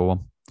Jokic, another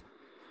one.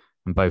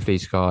 And both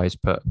these guys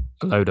put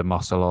a load of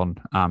muscle on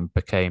and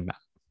became,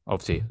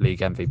 obviously, league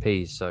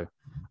MVPs. So,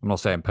 I'm not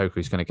saying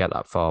Poku's going to get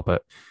that far,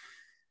 but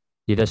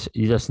you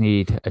just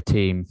need a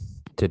team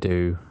to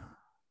do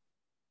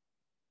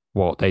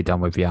what they done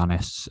with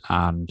Giannis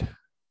and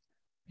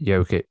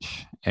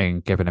Jokic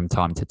and giving him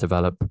time to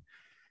develop.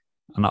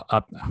 And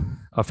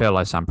I feel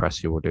like Sam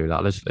Presti will do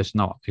that. There's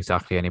not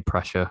exactly any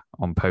pressure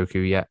on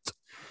Poku yet.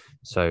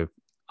 So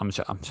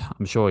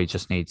I'm sure he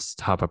just needs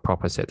to have a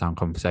proper sit-down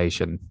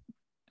conversation.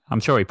 I'm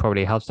sure he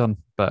probably has done,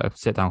 but a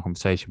sit-down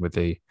conversation with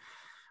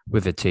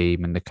the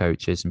team and the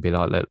coaches and be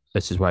like, look,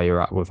 this is where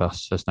you're at with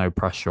us. There's no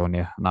pressure on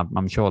you. And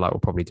I'm sure that will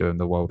probably do him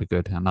the world of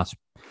good. And that's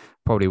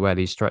probably where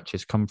these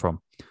stretches come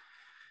from.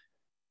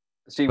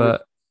 See, with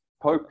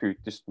Poku,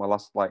 just my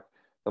last,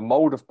 the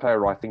mold of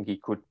player I think he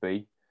could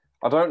be.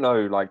 I don't know,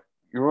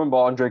 you remember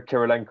Andrei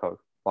Kirilenko,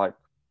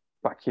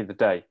 back in the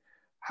day,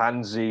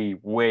 handsy,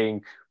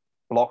 wing,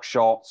 block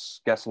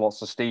shots, gets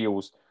lots of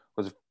steals,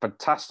 was a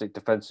fantastic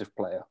defensive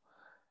player.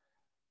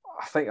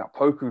 I think that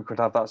Poku could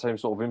have that same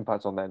sort of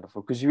impact on the end of it,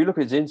 because if you look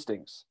at his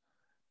instincts,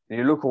 and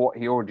you look at what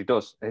he already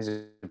does, his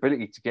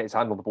ability to get his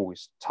hand on the ball,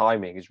 his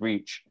timing, his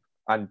reach,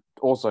 and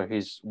also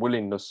his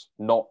willingness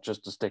not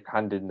just to stick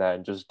hand in there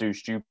and just do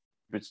stupid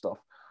stuff.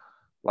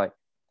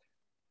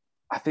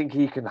 I think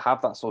he can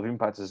have that sort of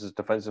impact as a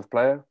defensive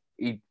player.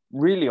 he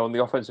really, on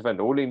the offensive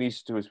end, all he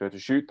needs to do is be able to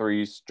shoot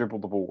threes, dribble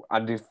the ball.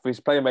 And if his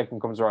playmaking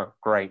comes around,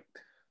 great.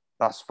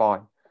 That's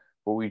fine.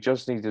 But we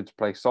just needed to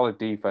play solid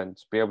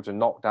defense, be able to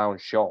knock down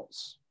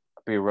shots,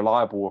 be a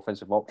reliable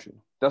offensive option.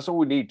 That's all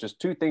we need. Just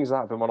two things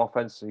out of him on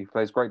offense. He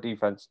plays great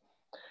defense.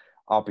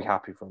 I'll be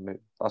happy from him.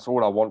 That's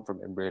all I want from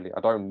him, really.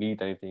 I don't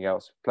need anything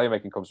else. If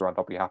playmaking comes around,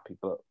 I'll be happy.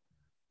 But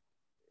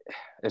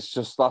it's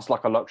just, that's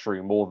like a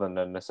luxury more than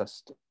a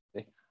necessity.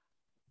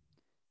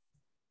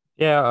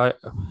 Yeah,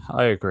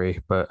 I agree,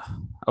 but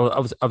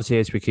obviously,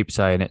 as we keep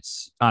saying,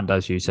 and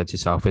as you said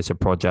yourself, it's a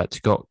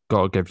project. Got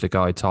to give the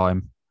guy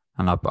time,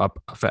 and I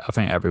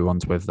think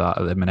everyone's with that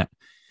at the minute,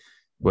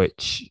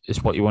 which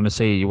is what you want to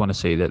see. You want to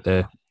see that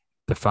the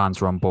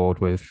fans are on board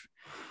with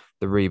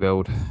the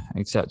rebuild,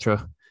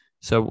 etc.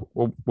 So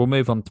we'll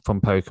move on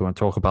from poker and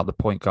talk about the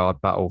point guard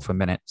battle for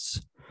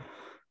minutes,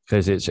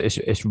 because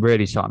it's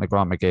really starting to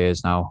grind my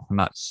gears now, and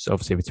that's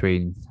obviously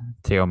between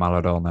Theo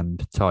Maledon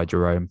and Ty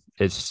Jerome.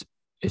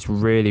 It's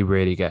really,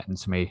 really getting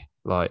to me.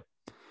 Like,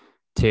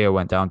 Theo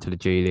went down to the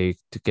G League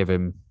to give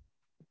him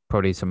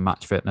probably some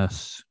match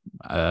fitness,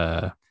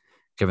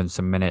 given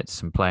some minutes,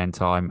 some playing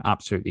time,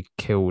 absolutely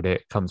killed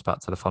it, comes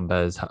back to the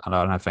Thunders, and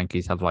I think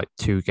he's had like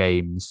 2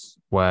 games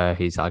where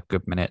he's had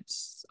good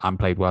minutes and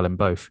played well in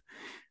both.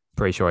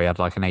 Pretty sure he had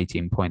like an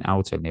 18-point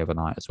outing the other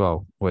night as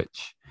well,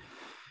 which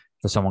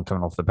for someone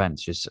coming off the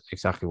bench is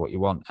exactly what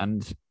you want.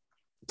 And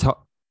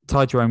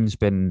Ty Jerome's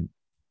been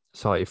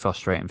slightly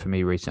frustrating for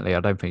me recently. I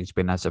don't think he's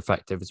been as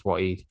effective as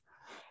what he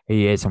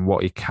is and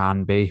what he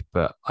can be,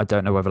 but I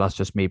don't know whether that's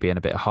just me being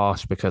a bit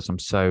harsh because I'm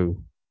so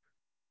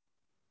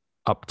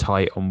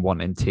uptight on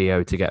wanting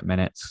Theo to get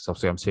minutes.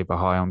 Obviously, I'm super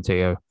high on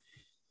Theo.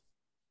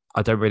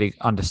 I don't really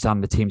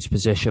understand the team's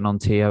position on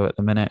Theo at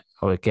the minute.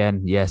 Or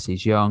again, yes,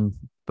 he's young,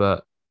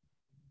 but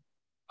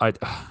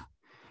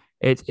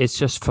it's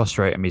just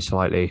frustrating me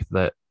slightly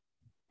that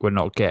we're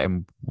not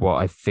getting what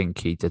I think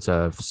he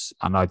deserves.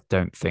 And I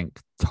don't think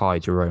Ty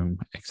Jerome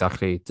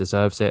exactly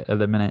deserves it at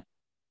the minute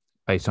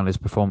based on his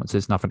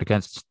performances. Nothing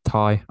against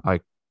Ty. I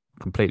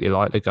completely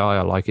like the guy.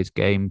 I like his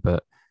game,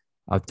 but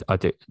I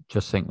do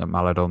just think that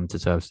Maledon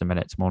deserves the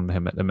minutes more than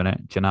him at the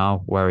minute.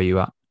 Janelle, where are you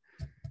at?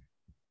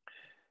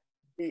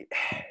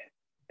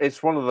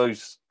 It's one of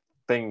those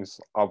things,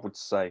 I would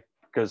say,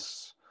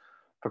 because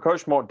for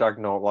Coach Mark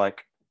Dagnall,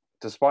 like,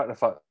 despite the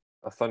fact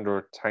a Thunder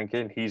are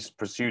tanking, he's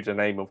pursued an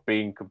aim of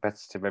being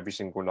competitive every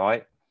single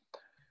night.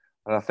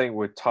 And I think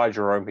with Ty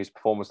Jerome, his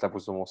performance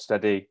levels are more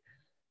steady,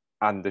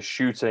 and the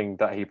shooting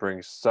that he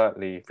brings,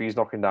 certainly, if he's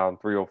knocking down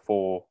 3 or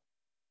 4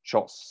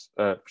 shots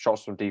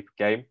from deep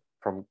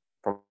from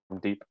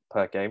deep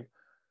per game,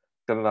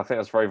 then I think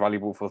that's very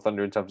valuable for the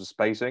Thunder in terms of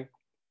spacing.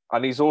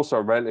 And he's also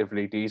a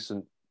relatively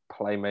decent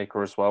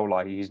playmaker as well.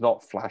 Like, he's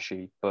not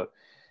flashy, but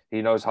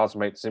he knows how to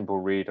make the simple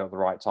read at the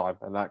right time,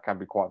 and that can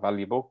be quite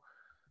valuable.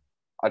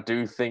 I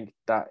do think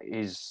that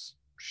his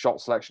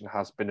shot selection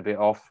has been a bit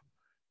off.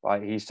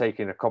 Like, he's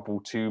taken a couple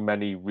too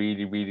many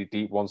really, really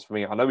deep ones for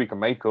me. I know he can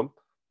make them.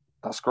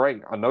 That's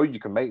great. I know you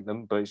can make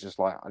them, but it's just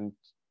like, I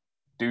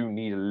do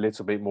need a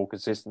little bit more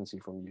consistency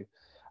from you.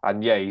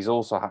 And yeah, he's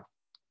also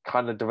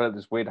kind of developed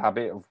this weird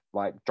habit of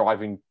like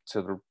driving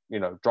into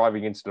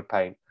the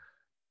paint,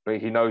 but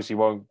he knows he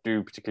won't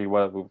do particularly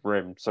well with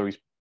rim. So he's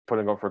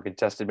putting up for a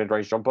contested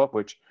mid-range jumper,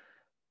 which,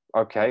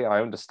 okay,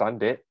 I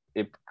understand it.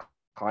 It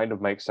kind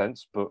of makes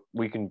sense, but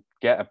we can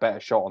get a better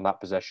shot on that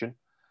possession.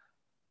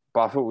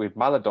 But I thought with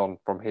Maledon,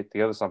 from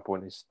the other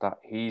standpoint, is that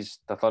he's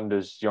the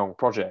Thunder's young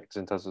project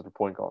in terms of the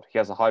point guard. He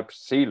has a high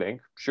ceiling,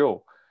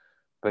 sure,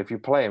 but if you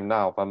play him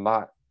now, then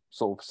that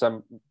sort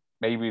of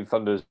maybe the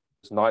Thunder's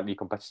nightly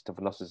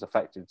competitiveness is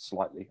affected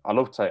slightly. I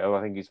love Teo.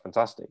 I think he's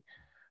fantastic,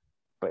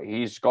 but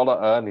he's got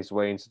to earn his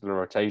way into the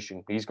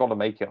rotation. He's got to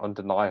make it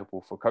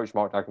undeniable for Coach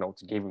Mark Dagnall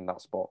to give him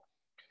that spot.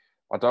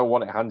 I don't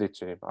want it handed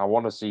to him. I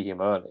want to see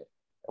him earn it.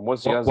 And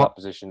once he earns that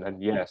position, then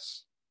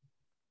yes.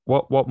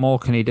 What more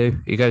can he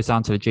do? He goes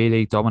down to the G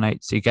League,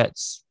 dominates. He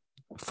gets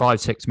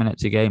 5-6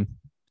 minutes a game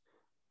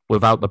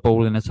without the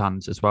ball in his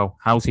hands as well.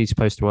 How's he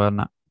supposed to earn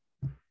that?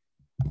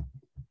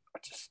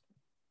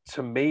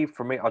 For me,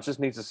 I just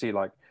need to see,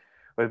 like,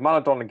 with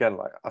Maledon again,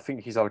 like, I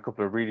think he's had a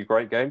couple of really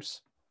great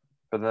games,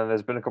 but then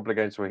there's been a couple of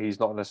games where he's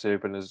not necessarily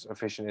been as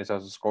efficient as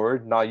a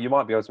scorer. Now, you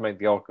might be able to make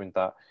the argument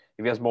that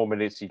if he has more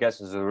minutes, he gets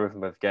into the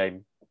rhythm of the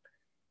game,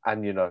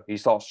 and,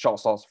 shot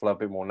starts to flow a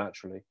bit more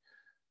naturally.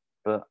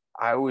 But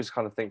I always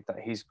kind of think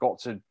that you've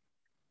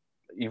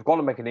got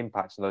to make an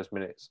impact in those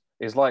minutes.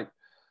 It's like,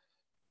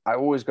 I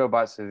always go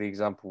back to the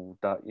example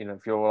that,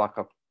 if you're like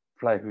a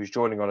player who's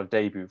joining on a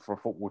debut for a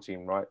football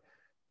team, right?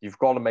 You've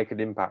got to make an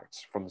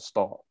impact from the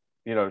start,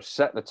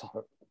 set the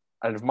tone.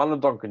 And if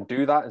Maledon can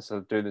do that instead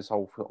of doing this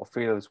whole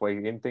feel this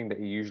way in thing that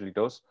he usually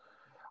does,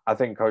 I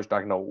think Coach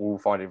Dagnall will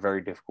find it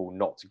very difficult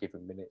not to give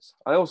him minutes.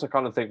 I also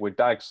kind of think with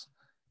Dags,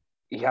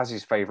 he has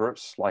his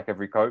favourites, like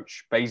every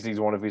coach. Baisley's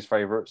one of his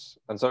favourites,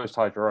 and so is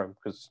Ty Jerome,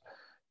 because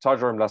Ty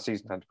Jerome last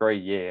season had a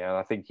great year, and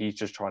I think he's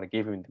just trying to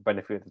give him the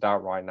benefit of the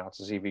doubt right now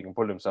to see if he can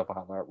pull himself out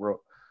of that rut.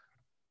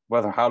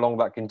 How long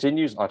that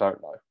continues, I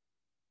don't know.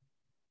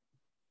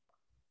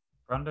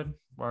 Brandon,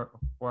 where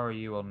are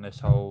you on this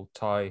whole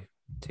Ty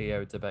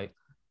Tio debate?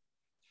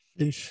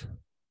 Sheesh.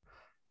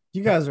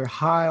 You guys are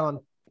high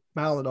on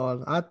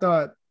Maladon. I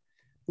thought,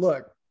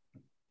 look,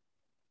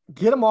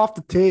 get him off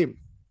the team.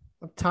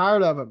 I'm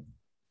tired of him.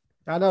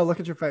 I know. Look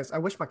at your face. I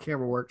wish my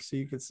camera worked so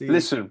you could see.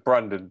 Listen,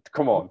 Brandon,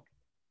 come on,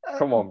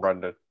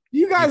 Brandon.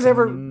 You guys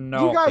ever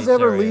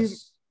leave?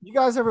 Serious. You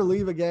guys ever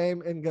leave a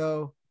game and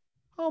go,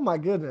 "Oh my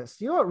goodness"?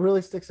 You know what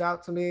really sticks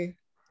out to me?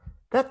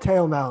 That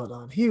Teo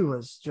Maladon. He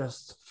was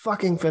just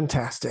fucking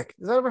fantastic.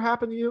 Does that ever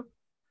happen to you?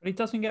 But he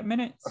doesn't get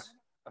minutes.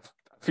 A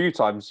few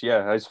times,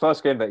 yeah. His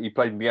first game that he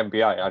played in the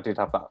NBA, I did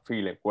have that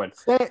feeling when.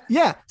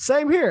 Yeah,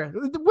 same here.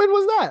 When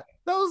was that?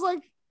 That was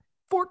like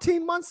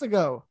 14 months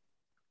ago.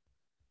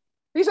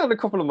 He's had a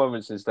couple of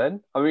moments since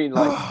then. I mean,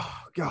 like,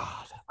 oh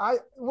God.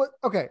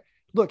 Okay.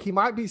 Look, he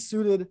might be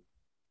suited.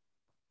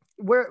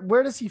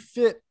 Where does he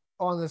fit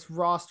on this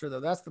roster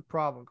though? That's the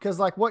problem. Because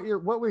like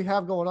what we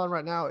have going on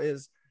right now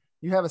is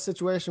you have a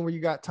situation where you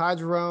got Ty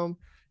Jerome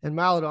and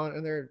Maladon,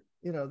 and they're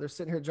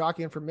sitting here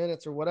jockeying for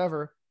minutes or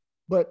whatever.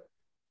 But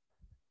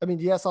I mean,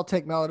 yes, I'll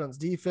take Maladon's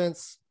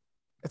defense.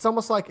 It's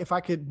almost like if I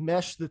could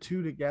mesh the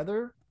two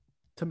together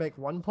to make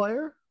one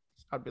player,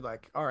 I'd be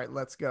like, all right,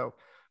 let's go.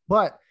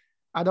 But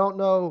I don't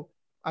know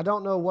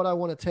what I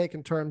want to take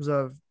in terms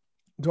of,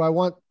 do I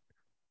want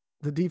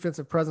the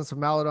defensive presence of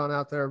Maladon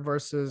out there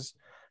versus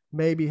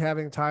maybe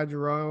having Ty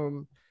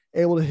Jerome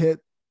able to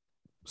hit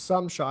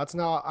some shots.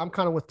 Now I'm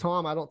kind of with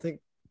Tom. I don't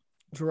think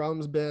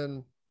Jerome's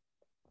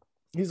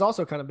he's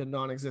also kind of been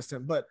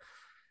non-existent, but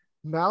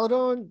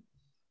Maladon,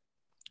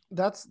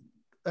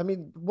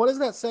 what does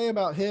that say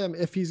about him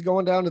if he's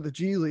going down to the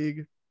G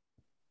League,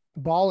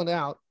 balling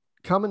out,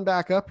 coming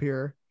back up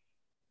here?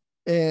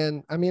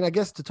 And I mean, I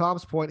guess to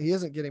Tom's point, he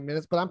isn't getting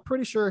minutes, but I'm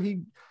pretty sure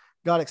he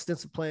got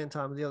extensive playing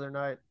time the other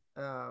night.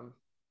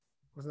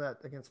 Wasn't that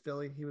against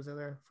Philly? He was in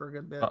there for a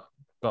good bit.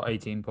 Got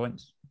 18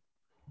 points.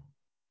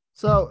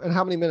 So, and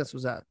how many minutes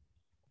was that?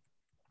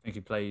 I think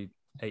he played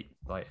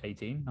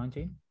 18,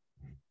 19.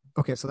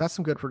 Okay, so that's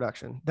some good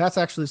production. That's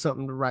actually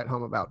something to write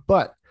home about.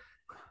 But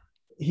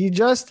he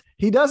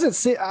doesn't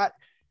see. I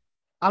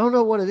don't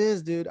know what it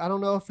is, dude. I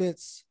don't know if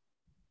it's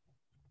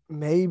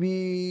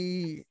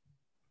maybe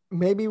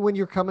when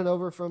you're coming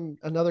over from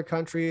another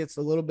country, it's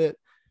a little bit,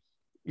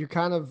 you're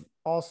kind of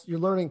also, you're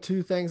learning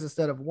two things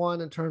instead of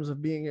one in terms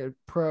of being a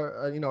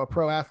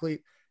pro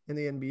athlete in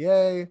the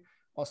NBA,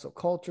 also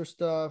culture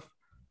stuff.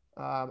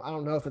 I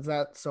don't know if it's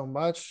that so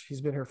much.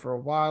 He's been here for a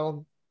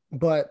while,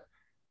 but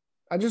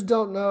I just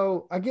don't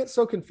know. I get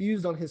so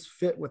confused on his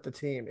fit with the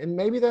team. And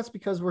maybe that's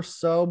because we're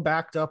so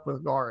backed up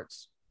with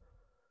guards.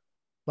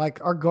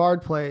 Like our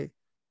guard play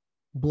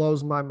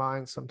blows my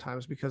mind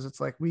sometimes because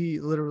it's like we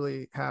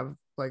literally have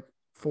like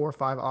 4 or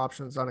 5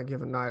 options on a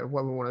given night of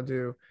what we want to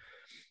do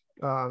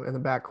in the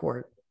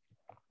backcourt.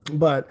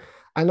 But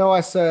I know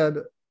I said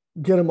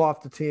get him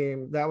off the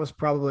team. That was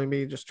probably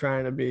me just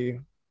trying to be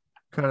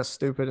kind of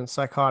stupid and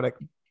psychotic.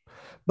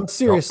 But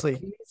seriously,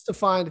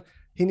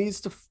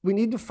 we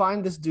need to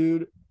find this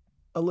dude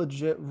a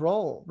legit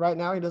role. Right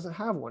now, he doesn't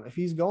have one. If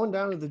he's going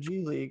down to the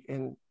G League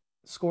and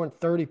scoring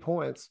 30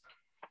 points,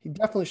 he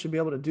definitely should be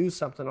able to do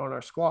something on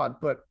our squad.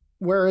 But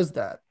where is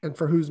that? And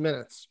for whose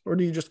minutes? Or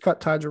do you just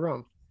cut Ty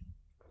Jerome?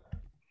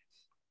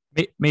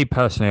 Me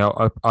personally,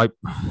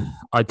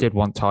 I did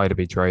want Ty to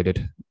be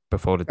traded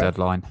before the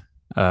deadline.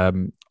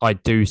 I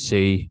do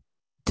see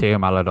Teo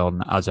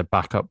Maladon as a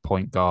backup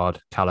point guard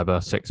caliber,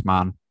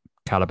 6-man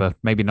caliber,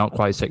 maybe not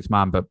quite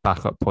 6-man, but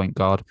backup point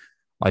guard.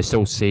 I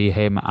still see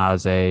him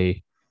as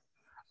a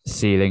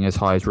ceiling as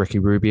high as Ricky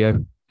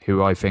Rubio,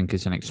 who I think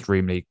is an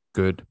extremely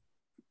good.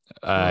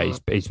 He's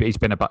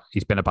been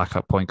a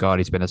backup point guard.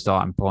 He's been a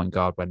starting point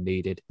guard when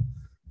needed.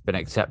 Been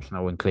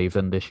exceptional in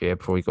Cleveland this year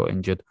before he got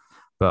injured.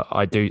 But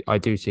I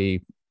do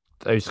see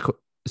those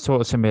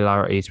sort of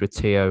similarities with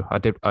Teo. I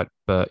did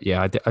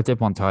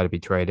want Ty to be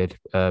traded.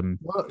 One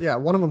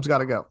of them's got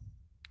to go.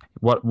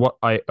 What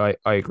I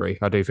agree.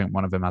 I do think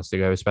one of them has to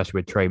go, especially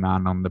with Tre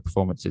Mann on the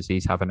performances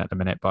he's having at the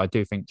minute. But I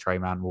do think Tre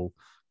Mann will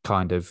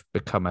kind of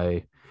become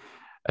a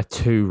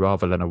 2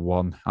 rather than a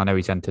 1. I know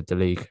he's entered the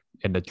league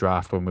in the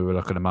draft when we were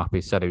looking him up.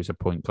 He said he was a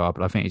point guard,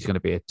 but I think he's going to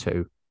be a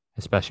 2,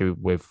 especially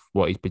with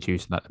what he's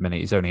producing at the minute.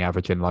 He's only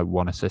averaging like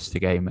 1 assist a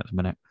game at the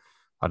minute.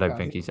 I don't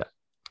think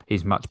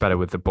he's much better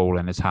with the ball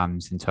in his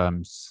hands in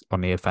terms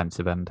on the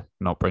offensive end,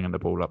 not bringing the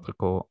ball up the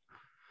court.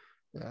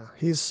 Yeah,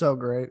 he's so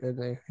great,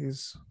 isn't he?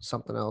 He's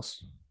something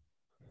else.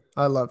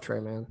 I love Tre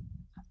Mann.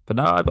 But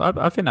no,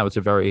 I think that was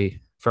a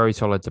very, very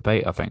solid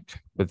debate, I think,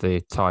 with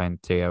the Ty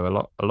and Teo. A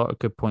lot of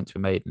good points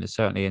were made, and it's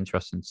certainly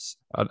interesting.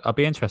 I'd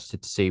be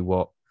interested to see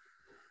what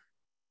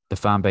the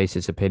fan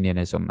base's opinion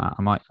is on that.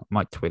 I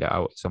might tweet it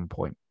out at some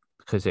point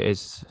because it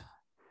is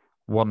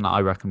one that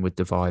I reckon would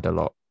divide a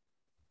lot.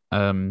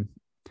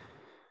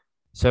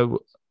 So I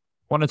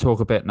want to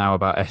talk a bit now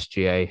about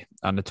SGA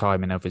and the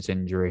timing of his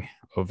injury.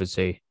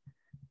 Obviously,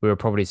 we were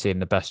probably seeing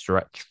the best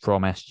stretch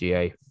from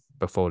SGA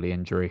before the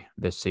injury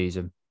this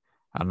season.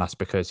 And that's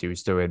because he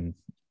was doing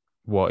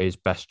what his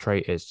best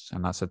trait is,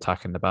 and that's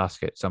attacking the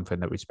basket, something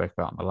that we spoke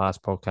about in the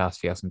last podcast.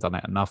 He hasn't done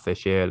it enough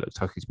this year. It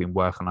looks like he's been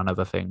working on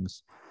other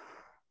things.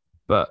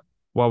 But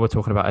while we're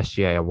talking about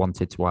SGA, I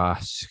wanted to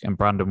ask, and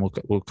Brandon,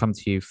 we'll come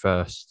to you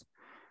first.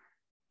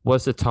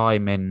 Was the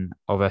timing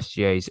of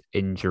SGA's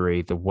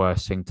injury the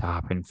worst thing to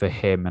happen for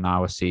him and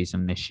our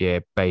season this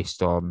year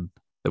based on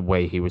the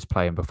way he was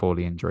playing before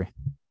the injury?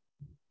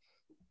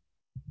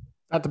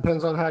 That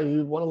depends on how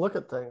you want to look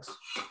at things.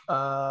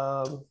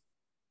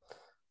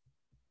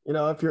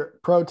 If you're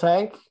pro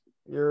Tank,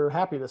 you're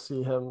happy to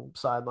see him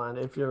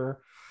sidelined. If you're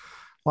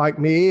like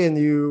me and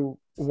you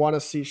want to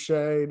see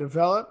Shai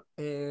develop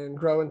and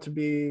grow into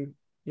be,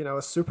 a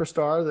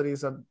superstar that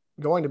he's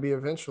going to be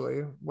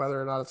eventually,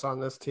 whether or not it's on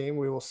this team,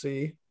 we will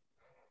see.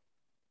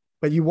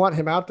 But you want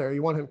him out there.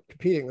 You want him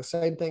competing. The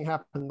same thing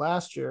happened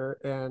last year,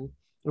 and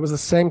it was the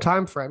same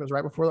time frame. It was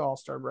right before the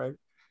All-Star break.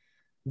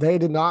 They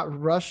did not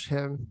rush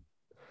him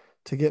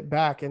to get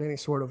back in any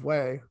sort of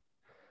way.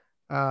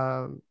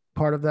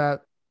 Part of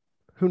that,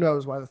 who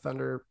knows why the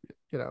Thunder,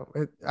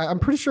 I'm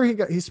pretty sure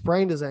he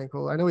sprained his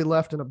ankle. I know he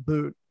left in a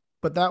boot,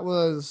 but that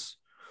was,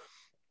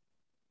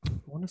 I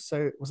want to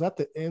say, was that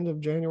the end of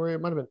January? It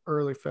might've been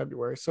early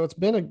February. So it's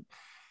been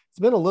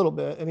a little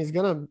bit, and he's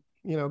going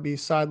to, be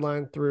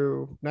sidelined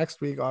through next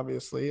week,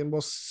 obviously. And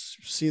we'll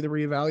see the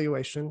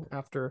reevaluation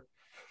after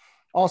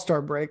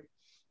All-Star break.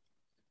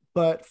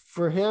 But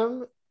for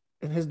him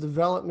and his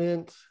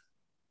development,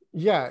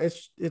 yeah,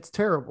 it's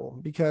terrible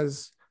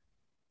because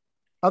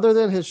other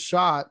than his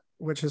shot,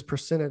 which his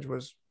percentage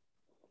was,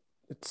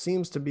 it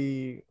seems to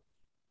be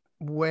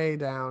way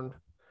down.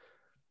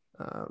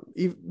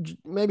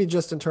 Maybe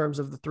just in terms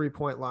of the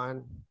 3-point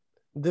line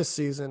this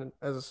season,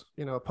 as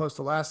opposed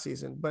to last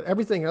season, but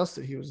everything else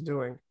that he was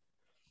doing,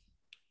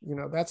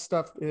 that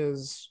stuff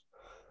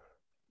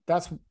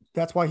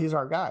that's why he's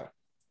our guy,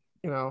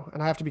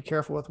 and I have to be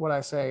careful with what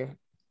I say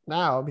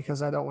now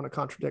because I don't want to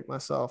contradict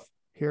myself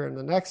here in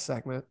the next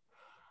segment.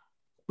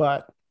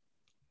 But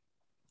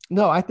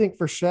no, I think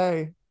for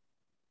Shai,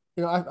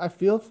 I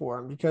feel for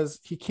him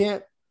because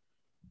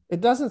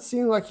it doesn't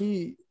seem like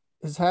he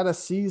has had a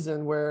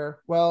season where,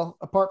 well,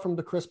 apart from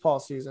the Chris Paul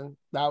season,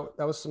 that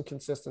was some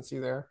consistency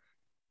there.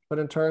 But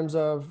in terms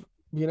of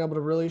being able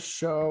to really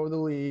show the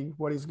league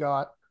what he's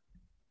got,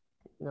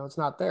 it's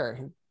not there.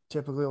 He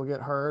typically will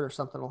get hurt or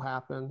something will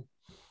happen.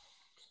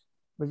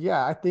 But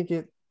yeah, I think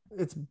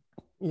it's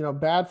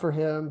bad for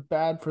him,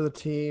 bad for the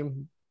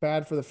team,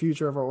 bad for the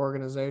future of our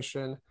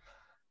organization.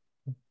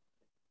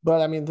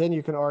 But I mean, then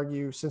you can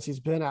argue since he's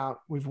been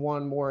out, we've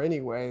won more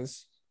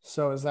anyways.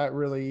 So is that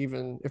really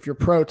even, if you're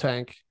pro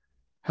Tank,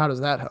 how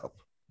does that help?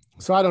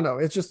 So I don't know.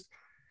 It's just,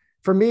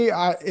 for me,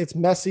 it's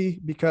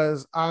messy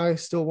because I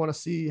still want to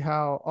see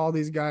how all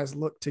these guys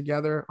look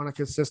together on a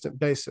consistent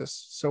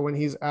basis. So when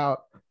he's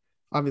out,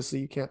 obviously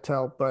you can't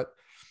tell, but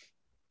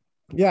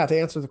yeah, to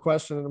answer the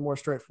question in a more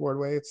straightforward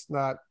way, it's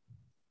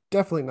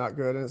definitely not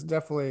good. And it's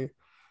definitely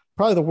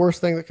probably the worst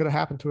thing that could have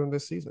happened to him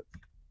this season.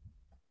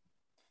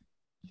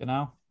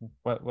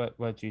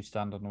 Where do you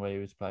stand on the way he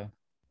was playing?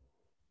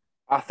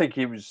 I think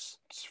he was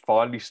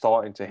finally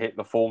starting to hit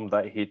the form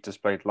that he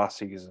displayed last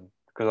season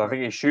because I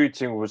think his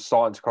shooting was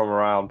starting to come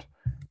around.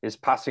 His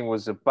passing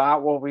was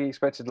about what we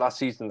expected last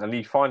season, and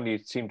he finally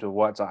seemed to have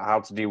worked out how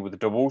to deal with the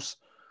doubles.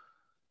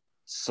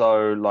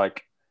 So,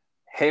 like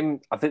him,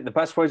 I think the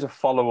best way to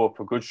follow up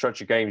a good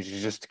stretch of games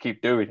is just to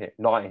keep doing it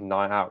night in,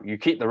 night out. You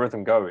keep the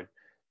rhythm going,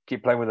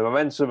 keep playing with the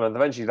momentum, and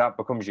eventually that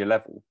becomes your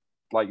level.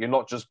 Like, you're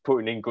not just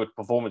putting in good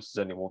performances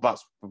anymore.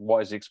 That's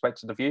what is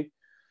expected of you.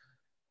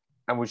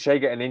 And with Shai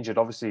getting injured,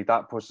 obviously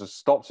that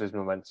stops his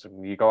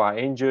momentum. You go out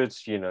injured,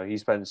 he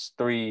spends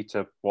 3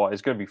 to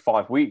it's going to be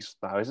 5 weeks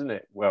now, isn't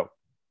it? Well,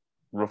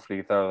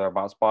 roughly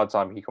thereabouts by the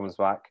time he comes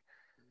back.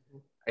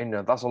 And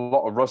that's a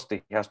lot of rust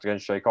he has to go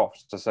and shake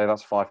off. To say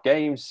that's 5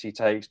 games he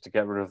takes to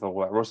get rid of the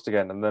rust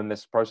again. And then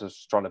this process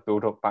is trying to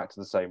build up back to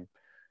the same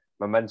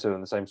momentum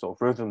and the same sort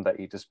of rhythm that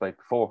he displayed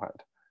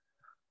beforehand.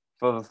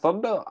 For the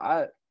Thunder,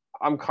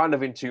 I'm kind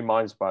of in two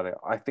minds about it.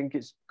 I think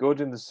it's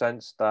good in the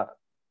sense that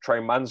Tre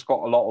Mann's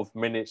got a lot of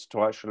minutes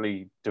to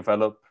actually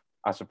develop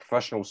as a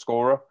professional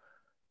scorer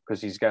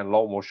because he's getting a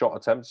lot more shot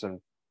attempts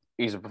and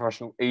he's a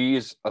professional. He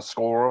is a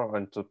scorer,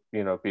 and to be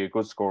a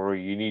good scorer,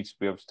 you need to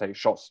be able to take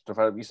shots to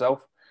develop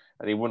yourself.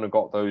 And he wouldn't have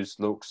got those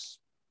looks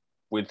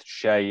with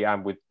Shai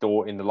and with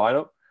Dort in the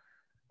lineup.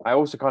 I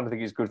also kind of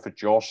think it's good for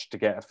Josh to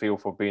get a feel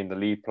for being the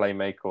lead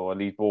playmaker or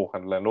lead ball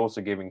handler, and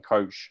also giving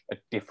coach a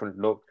different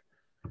look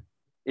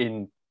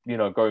in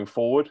going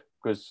forward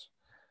because.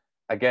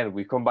 Again,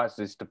 we come back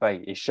to this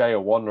debate. Is Shai a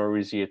 1 or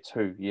is he a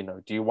 2?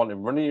 Do you want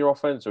him running your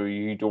offense or do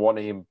you want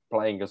him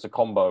playing as a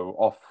combo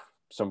off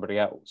somebody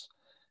else?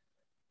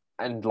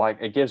 And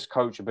it gives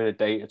coach a bit of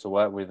data to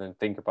work with and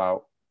think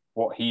about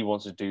what he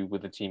wants to do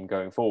with the team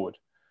going forward.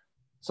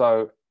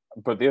 So,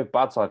 but the other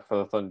bad side for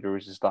the Thunder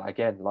is that,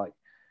 again,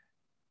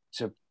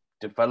 to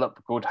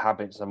develop good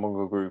habits among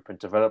a group and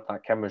develop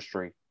that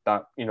chemistry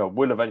that,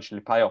 will eventually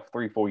pay off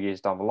 3-4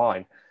 years down the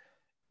line.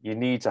 You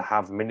need to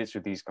have minutes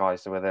with these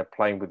guys where they're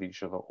playing with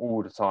each other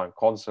all the time,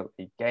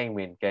 constantly, game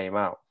in, game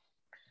out.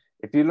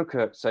 if you look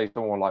at, say,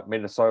 someone like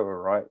Minnesota,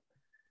 right,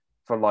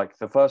 for like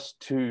the first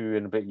 2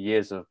 and a bit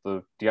years of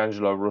the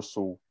D'Angelo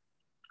Russell,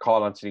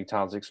 Karl Anthony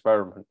Towns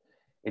experiment,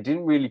 it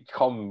didn't really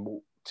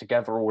come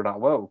together all that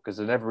well because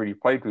they never really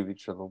played with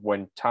each other.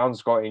 When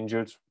Towns got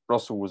injured,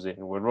 Russell was in.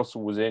 When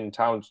Russell was in,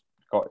 Towns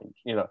got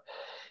in.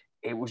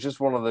 It was just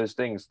one of those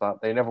things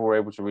that they never were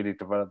able to really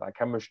develop that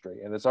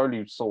chemistry. And it's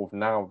only sort of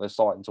now they're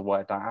starting to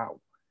work that out.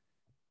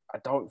 I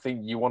don't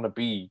think you want to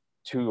be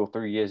 2 or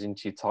 3 years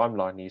into your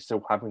timeline and you're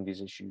still having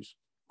these issues.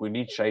 We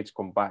need Shea to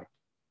come back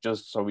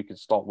just so we can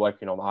start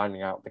working on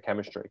ironing out the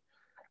chemistry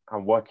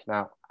and working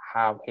out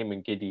how him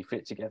and Giddey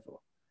fit together.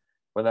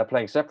 When they're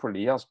playing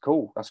separately, that's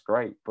cool, that's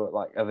great. But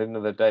like at the end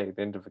of the day, at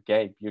the end of the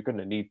game, you're going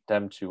to need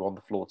them two on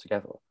the floor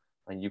together,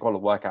 and you've got to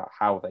work out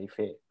how they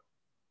fit.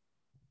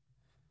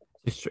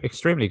 It's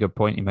extremely good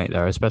point you make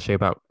there, especially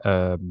about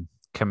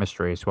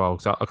chemistry as well.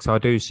 Because I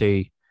do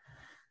see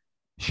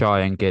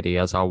Shai and Giddey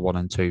as our 1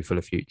 and 2 for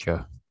the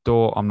future.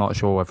 Dort, I'm not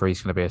sure whether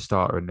he's going to be a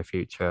starter in the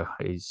future.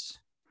 There's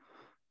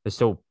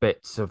still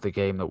bits of the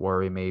game that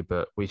worry me,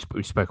 but we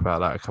spoke about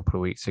that a couple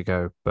of weeks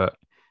ago. But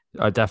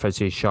I definitely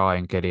see Shai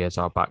and Giddey as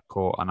our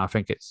backcourt, and I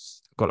think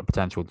it's got the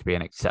potential to be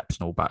an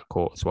exceptional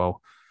backcourt as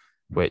well,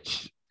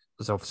 which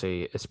is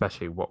obviously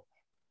especially what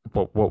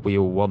we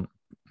all want.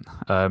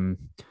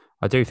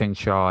 I do think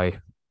Shai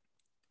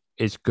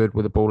is good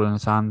with the ball in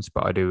his hands,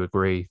 but I do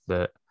agree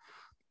that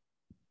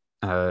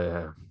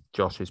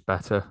Josh is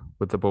better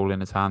with the ball in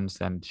his hands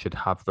and should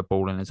have the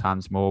ball in his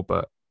hands more.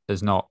 But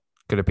there's not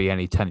going to be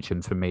any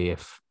tension for me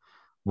if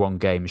one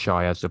game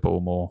Shai has the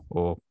ball more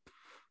or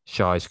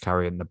Shai's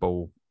carrying the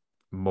ball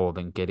more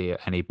than Giddey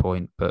at any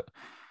point. But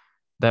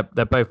they're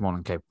both more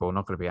than capable. I'm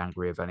not going to be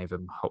angry if any of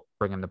them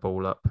bringing the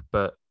ball up.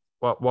 But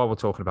while we're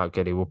talking about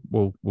Giddey,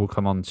 we'll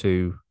come on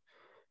to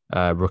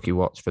rookie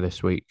watch for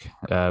this week,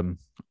 and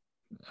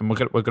we're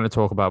going to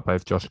talk about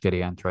both Josh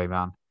Giddey and Tre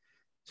Mann.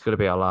 It's going to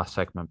be our last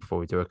segment before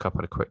we do a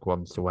couple of quick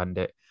ones to end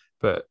it.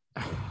 But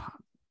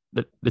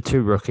the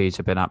two rookies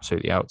have been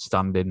absolutely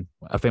outstanding.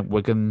 I think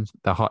Wiggins,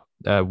 the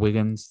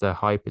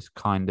hype is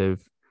kind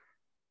of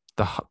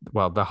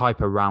the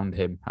hype around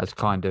him has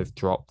kind of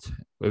dropped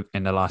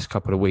in the last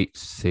couple of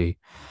weeks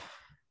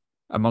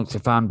amongst the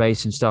fan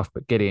base and stuff.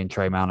 But Giddey and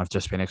Tre Mann have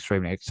just been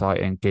extremely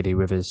exciting. Giddey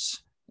with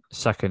his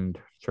second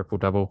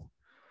triple-double,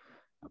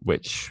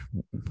 which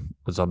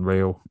was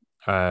unreal.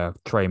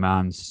 Tre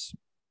Mann's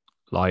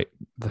like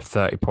the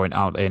 30-point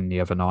out in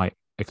the other night,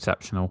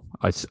 exceptional.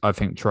 I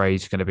think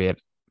Tre's going to be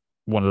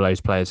one of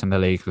those players in the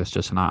league that's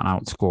just an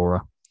out-and-out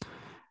scorer.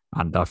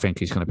 And I think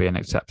he's going to be an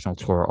exceptional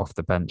scorer off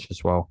the bench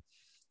as well.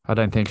 I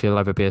don't think he'll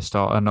ever be a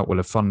starter, not with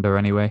a Thunder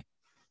anyway.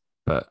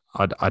 But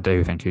I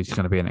do think he's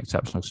going to be an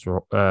exceptional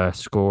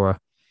scorer.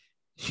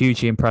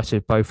 Hugely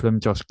impressive, both of them.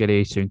 Josh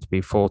Giddey, soon to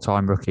be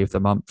 4-time Rookie of the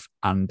Month.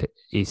 And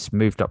he's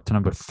moved up to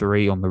number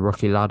 3 on the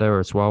rookie ladder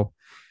as well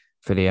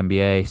for the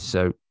NBA.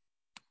 So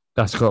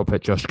that's got to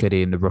put Josh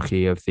Giddey in the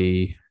Rookie of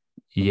the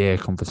Year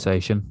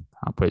conversation,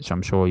 which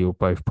I'm sure you'll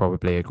both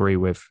probably agree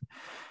with.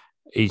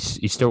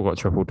 He's still got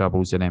triple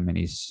doubles in him, and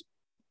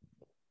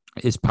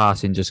his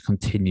passing just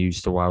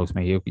continues to wow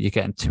me. You're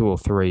getting 2 or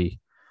 3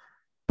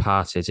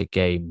 passes a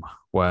game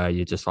where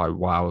you're just like,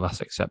 wow,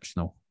 that's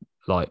exceptional.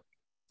 Like,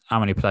 how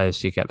many players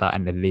do you get that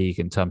in the league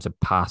in terms of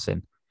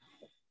passing?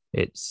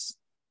 It's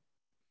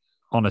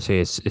honestly,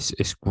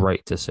 it's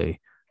great to see.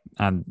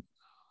 And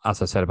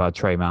as I said about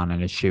Tre Mann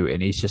and his shooting,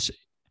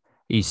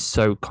 he's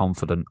so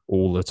confident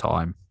all the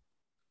time,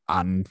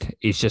 and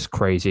he's just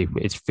crazy.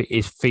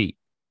 His feet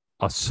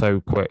are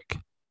so quick,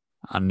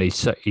 and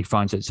he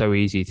finds it so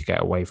easy to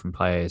get away from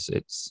players.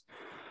 It's,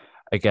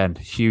 again,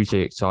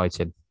 hugely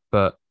exciting.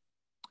 But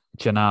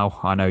Janelle,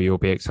 I know you'll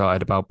be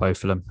excited about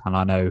both of them, and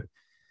I know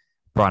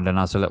Brandon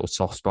has a little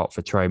soft spot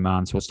for Tre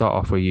Mann. So we'll start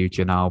off with you,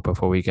 Janelle,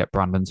 before we get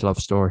Brandon's love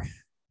story.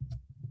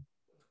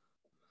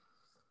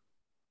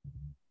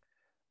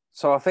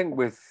 So I think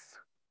with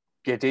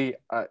Giddey,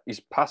 his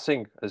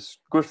passing, as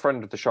good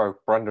friend of the show,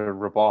 Brandon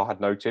Rabar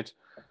had noted,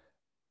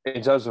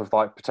 in terms of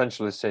like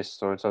potential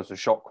assists or in terms of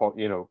shot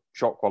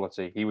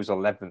quality, he was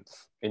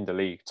 11th in the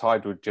league,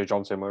 tied with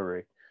DeJounte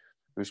Murray,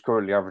 who's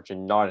currently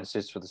averaging 9.4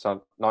 assists for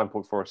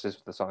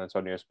the San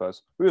Antonio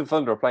Spurs, who the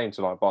Thunder are playing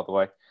tonight, by the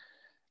way.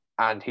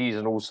 And he's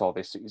an all-star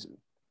this season.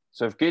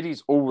 So if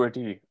Giddey's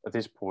already, at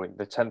this point,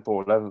 the 10th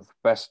or 11th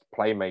best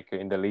playmaker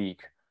in the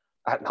league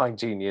at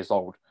 19 years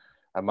old,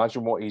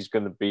 imagine what he's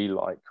going to be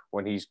like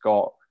when he's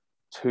got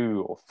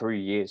 2 or 3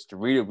 years to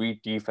really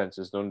read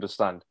defenses and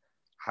understand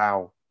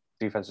how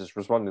defenses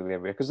respond in the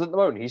NBA. Because at the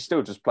moment, he's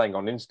still just playing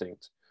on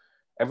instinct.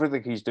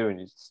 Everything he's doing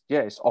is,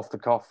 it's off the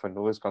cuff and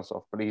all this kind of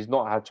stuff, but he's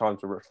not had time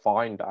to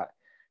refine that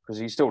because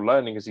he's still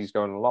learning as he's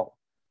going along.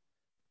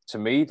 To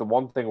me, the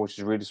one thing which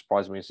has really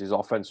surprised me is his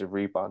offensive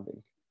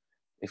rebounding.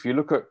 If you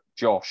look at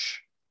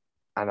Josh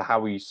and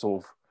how he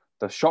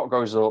the shot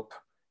goes up,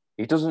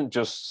 he doesn't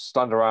just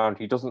stand around,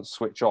 he doesn't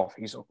switch off.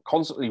 He's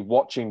constantly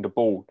watching the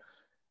ball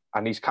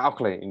and he's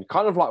calculating,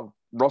 kind of like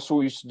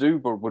Russell used to do,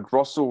 but with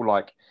Russell,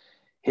 like,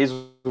 his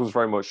was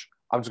very much,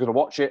 I'm just going to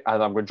watch it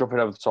and I'm going to jump it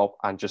over the top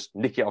and just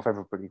nick it off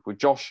everybody. With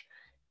Josh,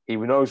 He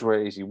knows where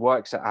it is. He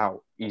works it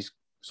out. He's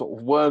sort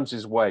of worms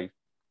his way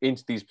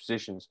into these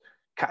positions,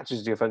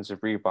 catches the offensive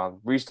rebound,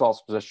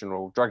 restarts possession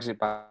roll, drags it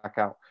back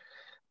out,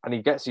 and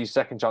he gets these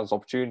second chance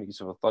opportunities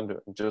for the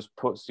Thunder and just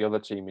puts the other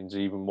team into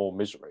even more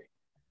misery.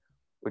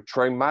 With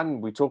Tre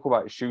Mann, we talk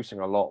about his shooting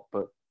a lot,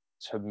 but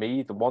to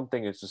me, the one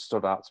thing that's just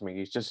stood out to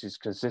me is just his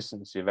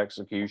consistency of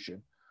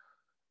execution.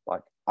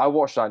 Like, I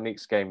watched that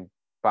Knicks game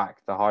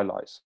back, the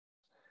highlights,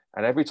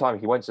 and every time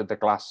he went to the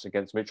glass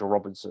against Mitchell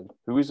Robinson,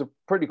 who is a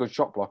pretty good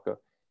shot blocker,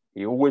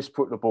 he always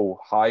put the ball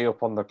high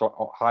up on the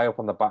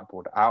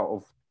backboard, out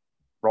of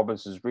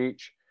Robinson's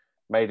reach,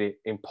 made it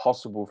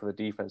impossible for the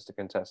defense to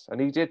contest. And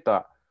he did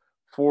that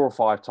 4 or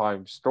 5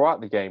 times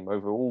throughout the game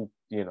over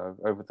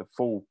the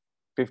full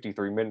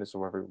 53 minutes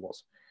or whatever it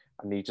was.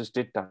 And he just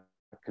did that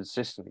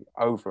consistently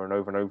over and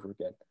over and over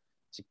again.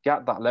 To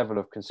get that level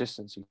of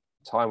consistency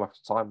time after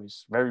time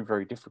is very,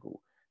 very difficult.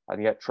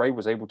 And yet Tre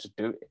was able to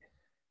do it.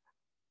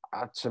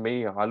 To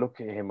me, I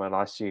look at him and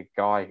I see a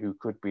guy who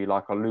could be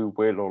like a Lou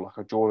Will or like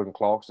a Jordan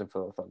Clarkson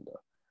for the Thunder.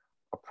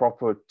 A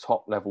proper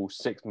top-level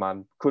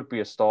 6-man, could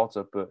be a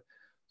starter, but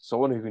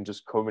someone who can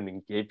just come in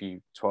and give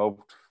you 12,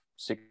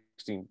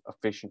 16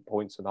 efficient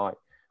points a night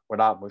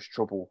without much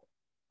trouble.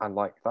 And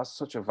like, that's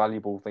such a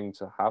valuable thing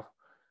to have.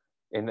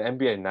 In the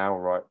NBA now,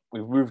 right,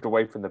 we've moved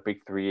away from the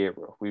big 3 era.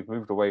 We've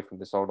moved away from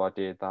this old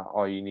idea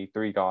that, you need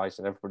 3 guys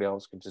and everybody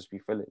else can just be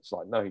fillers. It's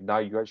like, no, now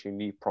you actually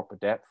need proper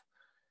depth.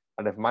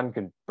 And if Mann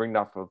can bring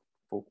that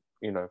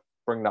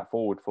bring that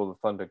forward for the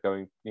Thunder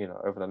going,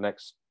 over the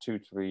next 2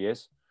 to 3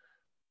 years,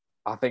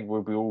 I think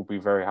we'll all be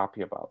very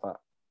happy about that.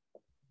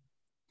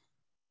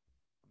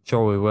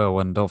 Sure we will.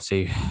 And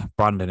obviously,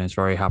 Brandon is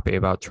very happy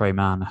about Tre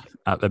Mann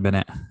at the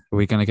minute. Are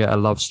we going to get a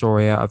love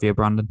story out of you,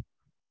 Brandon?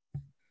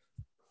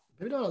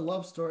 Maybe not a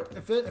love story.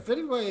 If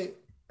anybody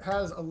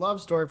has a love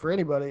story for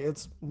anybody,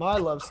 it's my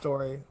love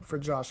story for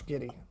Josh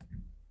Giddey.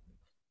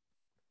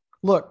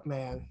 Look,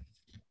 man,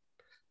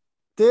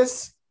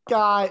 this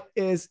guy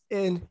is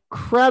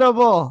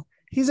incredible.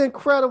 He's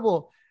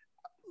incredible.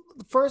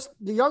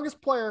 The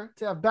youngest player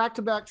to have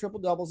back-to-back triple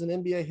doubles in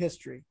NBA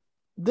history.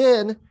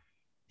 Then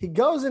he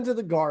goes into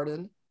the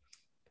Garden,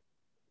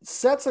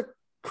 sets a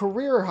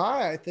career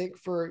high, I think,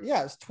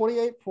 it's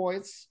 28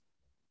 points,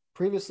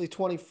 previously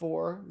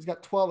 24. He's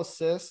got 12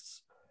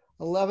 assists,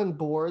 11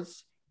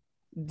 boards.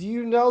 Do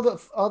you know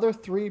the other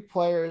 3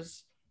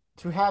 players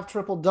to have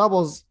triple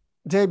doubles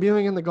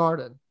debuting in the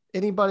Garden?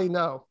 Anybody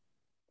know?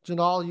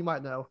 Janal, you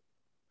might know.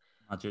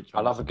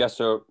 I'll have a guess.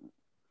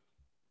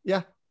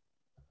 Yeah.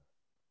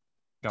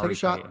 Gary Take a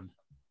shot. Payton.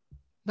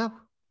 No.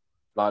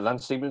 Like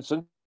Lance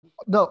Stevenson?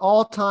 No,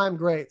 all-time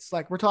greats.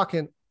 Like, we're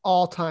talking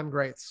all-time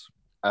greats.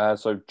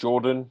 So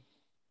Jordan.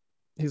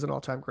 He's an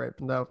all-time great,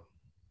 but no.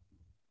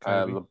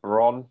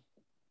 LeBron.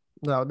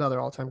 No, another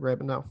all-time great,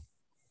 but no.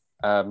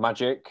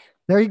 Magic.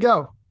 There you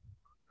go.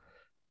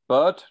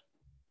 Bird.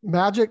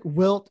 Magic,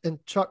 Wilt,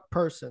 and Chuck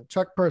Person.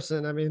 Chuck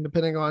Person, I mean,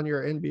 depending on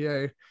your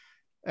NBA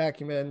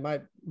acumen,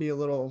 might be a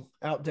little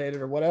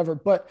outdated or whatever.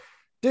 But,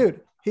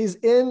 dude, he's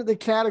in the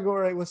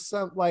category with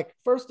some, like,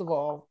 first of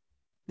all,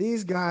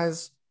 these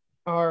guys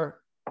are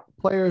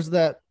players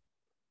that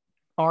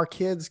our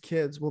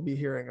kids' will be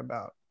hearing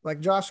about. Like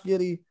Josh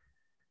Giddey,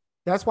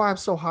 that's why I'm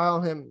so high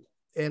on him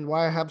and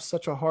why I have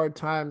such a hard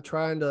time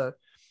trying to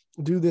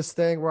do this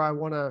thing where I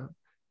want to,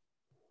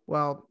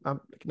 well, I'm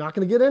not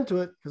going to get into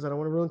it because I don't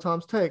want to ruin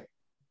Tom's take,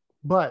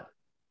 but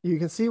you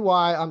can see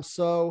why I'm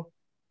so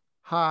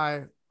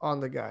high on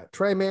the guy.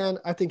 Tre Mann,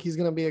 I think he's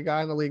going to be a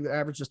guy in the league that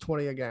averages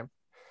 20 a game.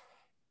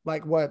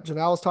 Like what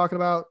Janelle was talking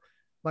about,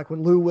 like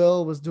when Lou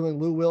Will was doing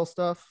Lou Will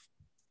stuff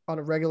on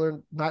a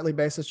regular nightly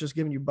basis, just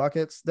giving you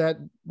buckets. That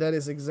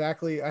is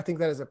exactly, I think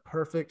that is a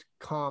perfect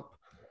comp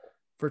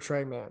for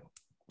Tre Mann.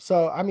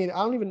 So, I mean, I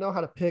don't even know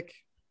how to pick.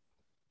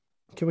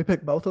 Can we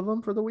pick both of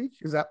them for the week?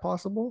 Is that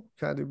possible?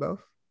 Can I do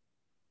both?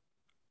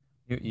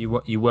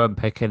 You weren't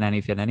picking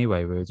anything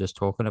anyway. We were just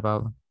talking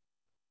about them.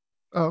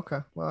 Oh, okay.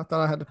 Well, I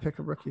thought I had to pick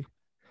a rookie.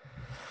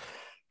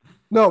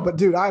 No, but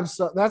dude,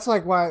 that's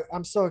like why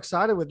I'm so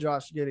excited with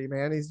Josh Giddey,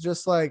 man. He's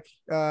just like,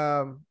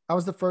 I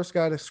was the first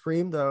guy to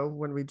scream though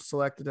when we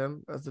selected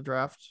him as the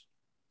draft,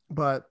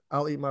 but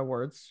I'll eat my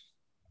words.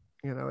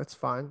 It's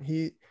fine.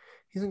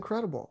 He's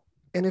incredible.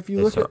 And if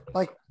you look at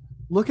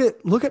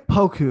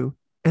Poku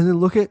and then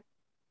look at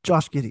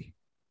Josh Giddey,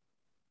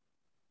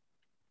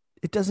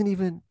 it doesn't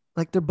even,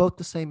 like, they're both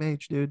the same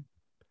age, dude.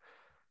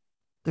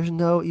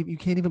 You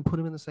can't even put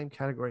him in the same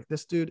category.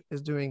 This dude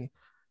is doing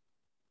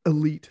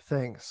elite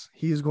things.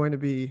 He is going to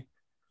be,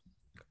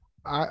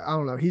 I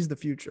don't know, he's the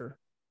future.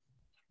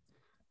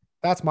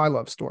 That's my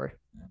love story.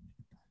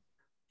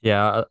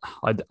 Yeah,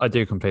 I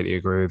do completely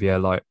agree with you.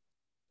 Like,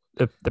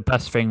 the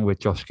best thing with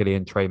Josh Giddey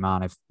and Tre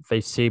Mann, if they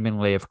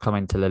seemingly have come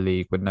into the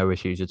league with no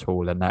issues at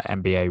all and they're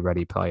NBA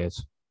ready players.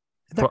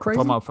 Is that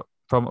crazy?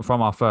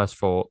 From our first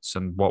thoughts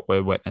and what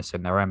we're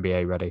witnessing, they're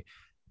NBA ready.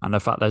 And the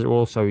fact they're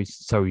also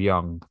so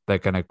young, they're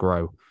going to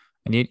grow.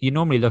 And you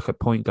normally look at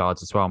point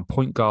guards as well. And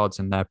point guards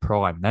in their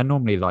prime, they're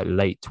normally like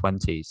late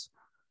 20s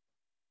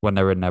when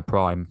they're in their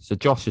prime. So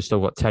Josh has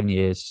still got 10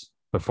 years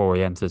before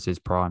he enters his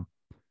prime.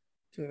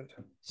 Dude.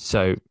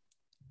 So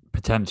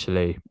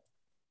potentially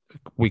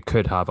we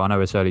could have, I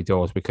know it's early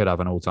doors, we could have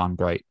an all-time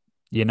great.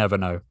 You never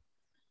know.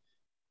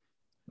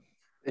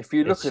 If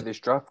you look at this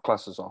draft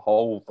class as a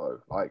whole, though,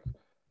 like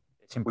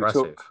it's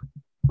impressive.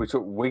 We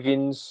took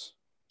Wiggins,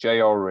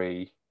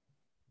 JRE,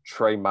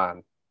 Trey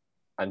Mann,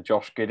 and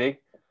Josh Giddey,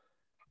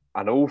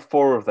 and all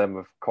four of them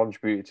have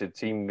contributed to the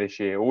team this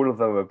year. All of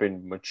them have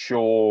been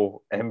mature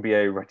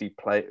NBA-ready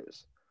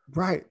players.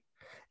 Right.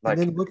 Like,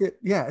 and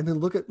then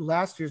look at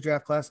last year's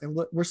draft class, and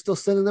look, we're still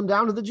sending them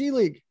down to the G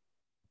League.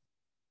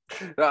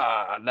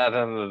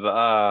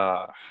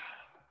 No.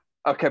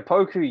 Okay,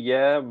 Poku,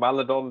 yeah,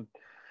 Maladon.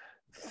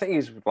 The thing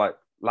is, like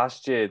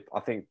last year, I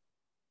think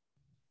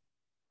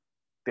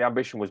the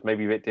ambition was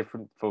maybe a bit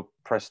different for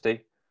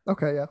Presti.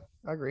 Okay, yeah,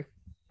 I agree.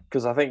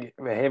 Because I think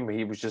for him,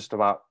 he was just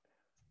about,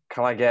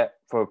 can I get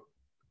for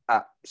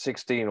at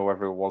 16 or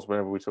whatever it was,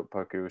 whenever we took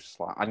Poku, it was just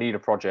like, I need a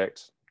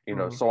project,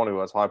 someone who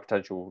has high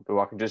potential, who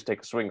I can just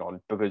take a swing on,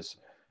 because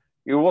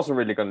he wasn't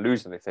really going to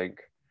lose anything.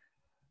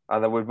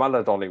 And then with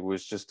Maladon, it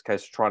was just a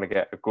case of trying to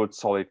get a good,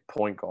 solid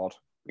point guard,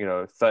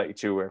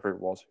 32, wherever it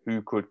was,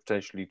 who could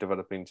potentially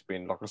develop into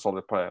being like a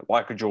solid player,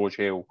 like a George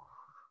Hill,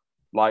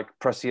 like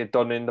Presti had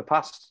done in the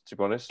past, to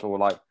be honest, or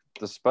like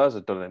the Spurs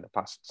had done in the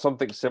past.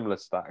 Something similar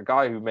to that. A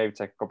guy who maybe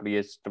take a couple of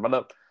years to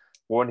develop.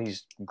 When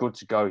he's good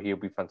to go, he'll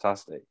be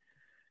fantastic.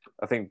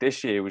 I think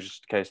this year was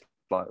just a case,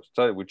 like,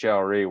 certainly with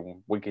JRE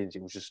and Wiggins,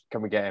 it was just,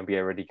 can we get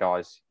NBA ready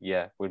guys?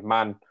 Yeah. With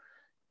Mann,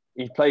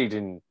 he played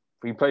for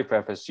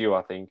FSU,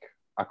 I think.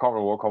 I can't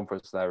remember what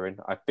conference they're in.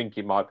 I think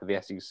it might be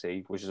the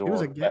SEC, which is all.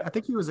 I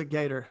think he was a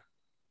Gator.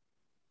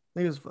 I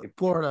think it was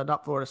Florida,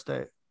 not Florida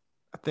State.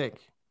 I think.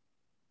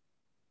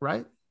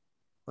 Right?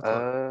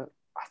 I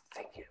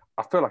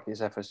feel like it's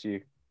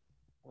FSU.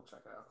 We'll check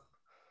it out.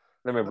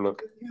 Let me have a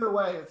look. Either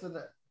way, it's in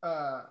the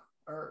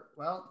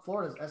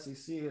Florida's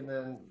SEC, and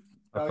then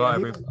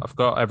I've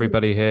got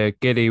everybody here.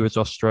 Giddey was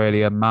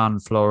Australia, Mann,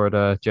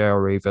 Florida,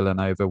 JRE,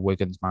 Villanova,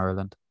 Wiggins,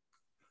 Maryland.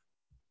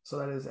 So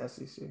that is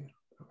SEC.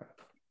 Okay.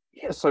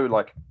 Yeah, so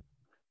like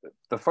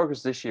the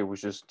focus this year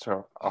was just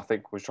trying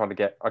to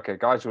get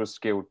guys who are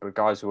skilled, but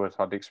guys who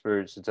had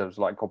experience in terms of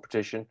like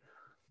competition.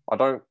 I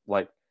don't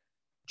like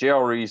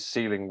JRE's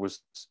ceiling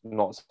was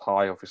not as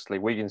high, obviously.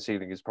 Wiggins'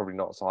 ceiling is probably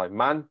not as high.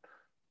 Mann,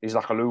 he's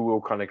like a Lou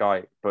Will kind of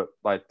guy, but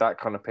like that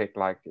kind of pick,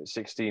 like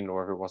 16 or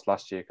whatever it was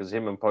last year, because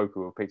him and Poku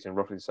were picked in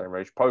roughly the same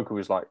range. Poku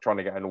was like trying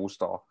to get an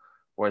all-star,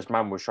 whereas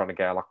Mann was trying to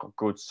get like a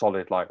good,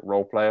 solid like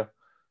role player.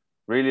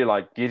 Really,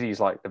 like Giddey's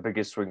like the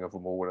biggest swing of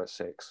them all at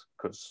 6,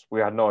 because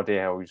we had no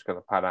idea how he was going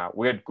to pan out.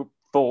 We had good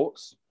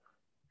thoughts,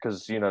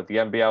 because the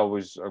NBL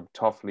was a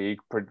tough league,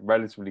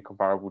 relatively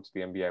comparable to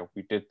the NBA.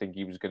 We did think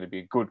he was going to be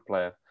a good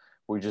player.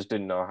 We just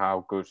didn't know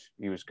how good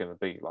he was going to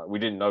be. Like, we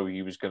didn't know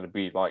he was going to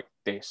be like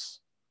this.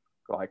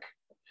 Like,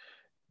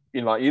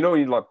 in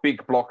like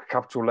big block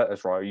capital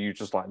letters, right? You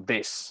just like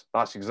this.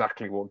 That's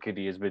exactly what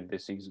Giddey has been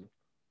this season.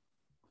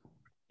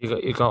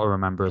 You got to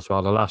remember as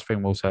well, the last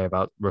thing we'll say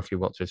about Rookie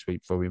Watch this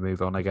week before we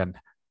move on again,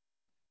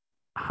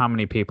 how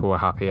many people were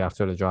happy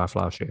after the draft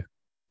last year?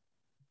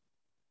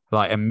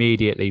 Like,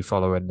 immediately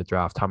following the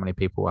draft, how many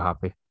people were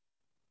happy?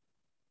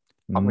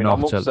 I'm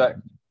upset.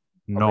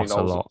 Not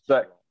a lot.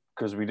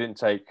 Because we didn't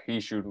take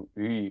he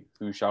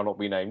who shall not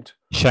be named.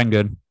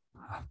 Schengen.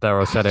 There,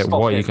 I said it.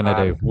 What are you going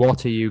to do?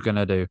 What are you going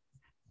to do?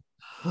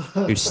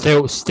 Who's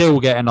still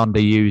getting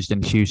underused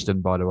in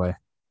Houston, by the way.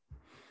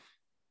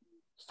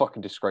 It's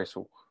fucking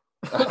disgraceful.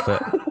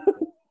 But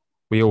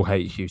we all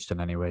hate Houston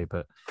anyway,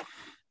 but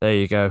there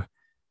you go.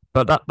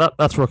 But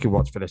that's Rookie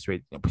Watch for this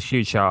week. A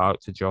huge shout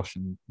out to Josh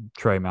and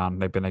Trey Mann.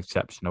 They've been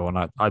exceptional,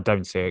 and I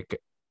don't see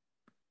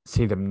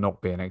them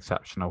not being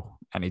exceptional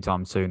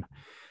anytime soon.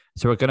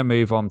 So we're going to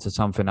move on to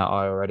something that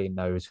I already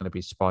know is going to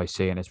be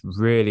spicy, and it's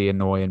really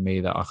annoying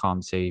me that I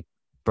can't see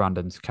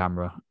Brandon's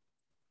camera.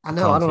 I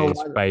know. I don't know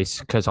his face,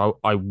 because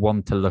I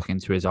want to look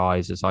into his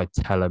eyes as I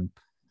tell him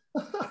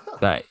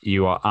that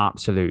you are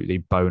absolutely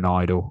bone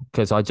idle,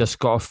 because I just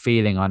got a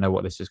feeling I know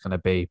what this is going to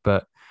be.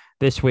 But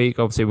this week,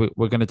 obviously,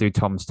 we're going to do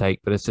Tom's take,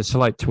 but it's a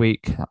slight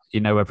tweak.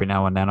 Every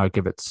now and then I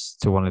give it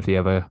to one of the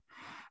other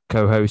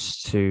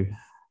co-hosts to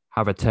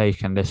have a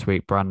take, and this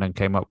week Brandon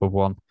came up with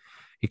one.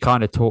 He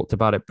kind of talked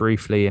about it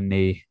briefly in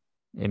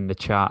the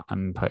chat,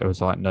 and it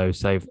was like, no,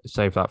 save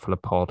that for the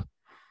pod.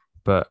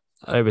 But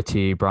over to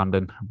you,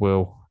 Brandon.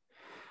 We'll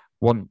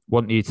want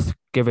you to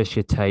give us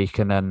your take,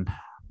 and then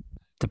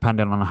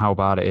depending on how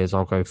bad it is,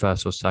 I'll go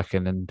first or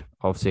second, and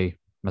obviously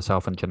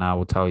myself and Janelle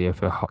will tell you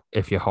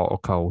if you're hot or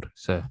cold.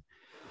 So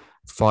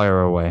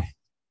fire away.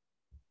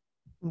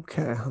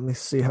 Okay, let me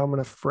see how I'm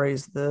going to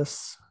phrase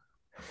this.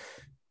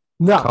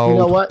 No, cold, you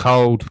know what?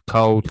 Cold.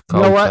 You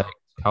know what?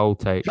 Cold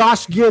take.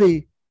 Josh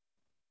Giddey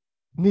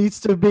needs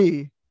to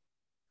be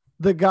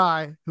the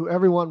guy who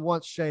everyone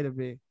wants Shea to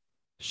be.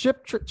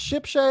 Ship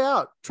Shea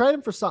out. Trade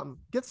him for something.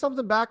 Get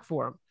something back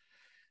for him.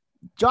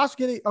 Josh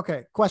Giddey.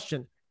 Okay,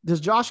 question. Does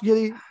Josh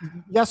Giddey,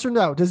 yes or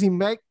no, does he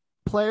make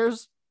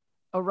players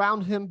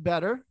around him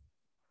better?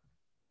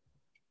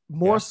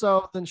 More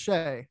so than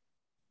Shea?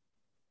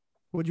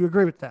 Would you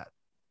agree with that?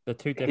 The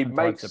two different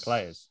types of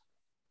players.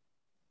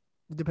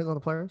 It depends on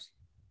the players.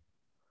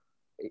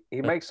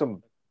 He makes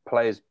some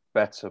players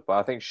better, but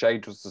I think Shea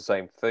does the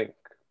same thing.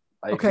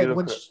 Like, Okay,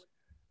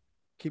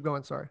 keep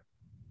going. Sorry.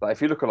 Like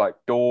if you look at like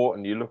Dort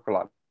and you look at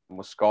like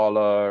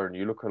Muscala and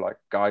you look at like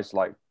guys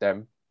like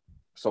them,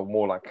 so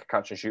more like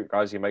catch and shoot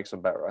guys, he makes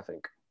them better, I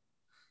think.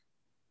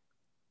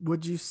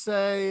 Would you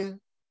say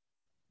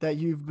that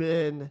you've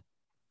been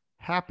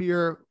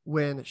happier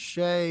when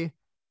Shea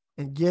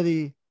and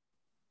Giddey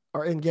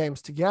are in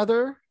games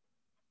together?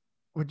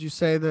 Would you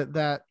say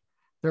that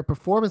their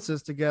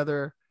performances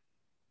together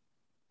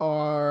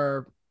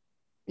are,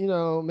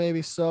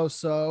 maybe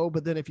so,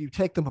 but then if you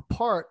take them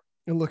apart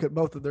and look at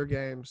both of their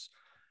games,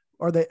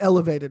 are they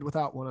elevated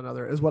without one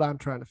another is what I'm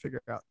trying to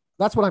figure out.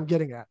 That's what I'm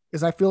getting at,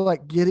 is I feel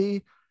like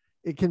Giddey,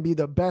 it can be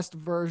the best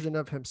version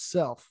of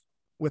himself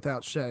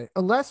without Shea,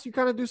 unless you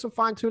kind of do some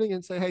fine tuning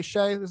and say, hey,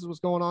 Shea, this is what's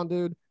going on,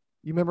 dude.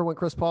 You remember when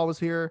Chris Paul was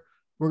here?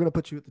 We're going to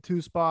put you at the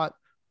 2 spot,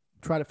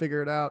 try to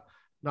figure it out.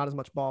 Not as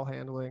much ball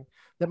handling.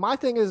 Then my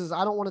thing is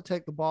I don't want to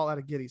take the ball out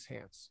of Giddey's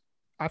hands.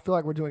 I feel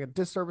like we're doing a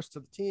disservice to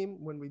the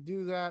team when we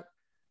do that.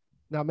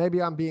 Now,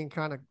 maybe I'm being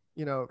kind of,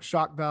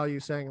 shock value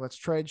saying let's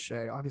trade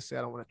Shea. Obviously,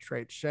 I don't want to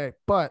trade Shea.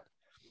 But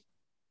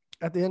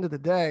at the end of the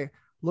day,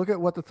 look at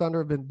what the Thunder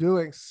have been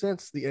doing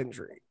since the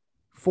injury.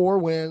 4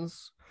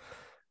 wins,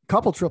 a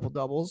couple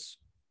triple-doubles.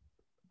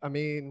 I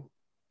mean,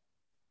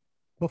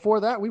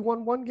 before that, we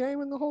won 1 game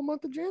in the whole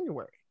month of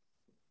January.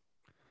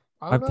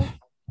 I don't know.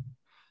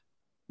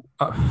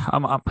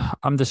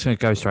 I'm just going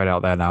to go straight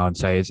out there now and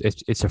say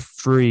it's a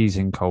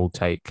freezing cold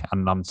take,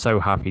 and I'm so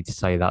happy to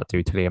say that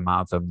due to the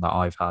amount of them that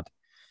I've had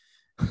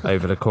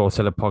over the course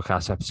of the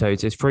podcast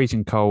episodes. It's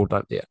freezing cold,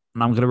 and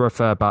I'm going to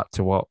refer back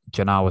to what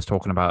Janelle was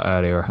talking about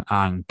earlier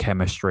and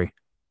chemistry.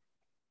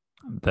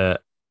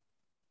 That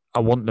I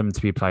want them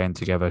to be playing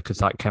together because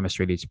that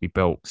chemistry needs to be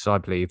built. So I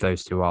believe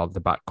those two are the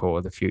backcourt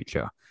of the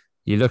future.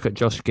 You look at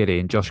Josh Giddey,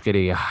 and Josh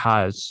Giddey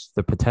has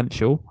the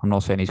potential. I'm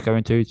not saying he's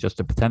going to, just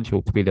the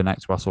potential to be the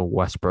next Russell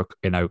Westbrook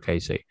in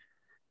OKC.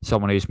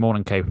 Someone who's more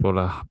than capable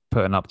of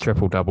putting up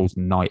triple doubles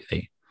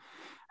nightly.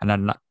 And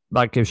then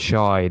that gives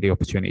Shai the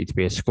opportunity to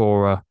be a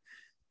scorer.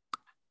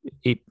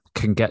 He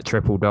can get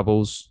triple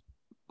doubles.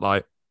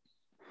 Like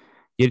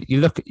you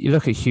look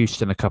at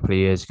Houston a couple of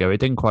years ago. It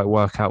didn't quite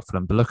work out for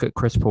them, but look at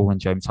Chris Paul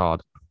and James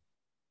Harden.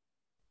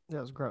 Yeah,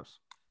 it was gross.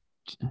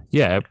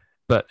 Yeah.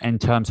 But in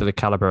terms of the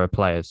caliber of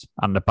players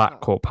and the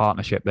backcourt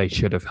partnership they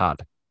should have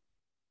had.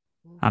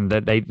 And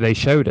they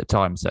showed at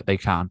times that they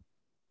can.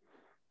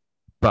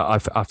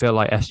 But I feel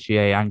like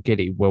SGA and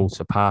Giddey will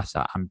surpass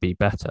that and be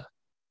better.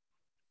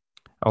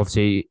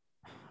 Obviously,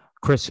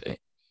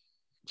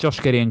 Josh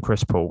Giddey and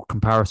Chris Paul,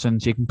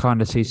 comparisons, you can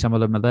kind of see some of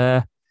them are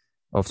there.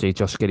 Obviously,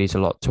 Josh Giddey's a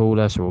lot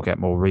taller, so we'll get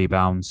more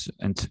rebounds.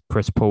 And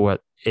Chris Paul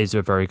is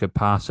a very good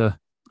passer.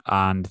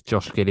 And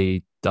Josh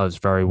Giddey does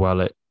very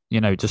well at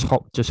just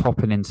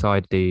hopping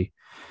inside the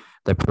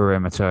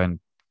perimeter and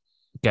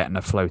getting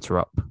a floater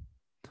up.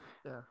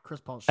 Yeah, Chris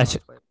Paul.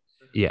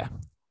 SGA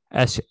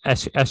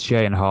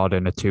and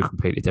Harden are 2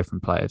 completely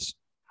different players.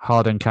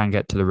 Harden can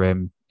get to the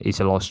rim. He's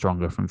a lot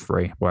stronger from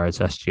 3, whereas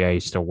SGA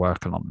is still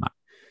working on that.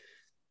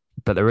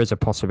 But there is a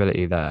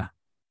possibility there.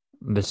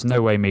 There's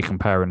no way me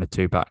comparing the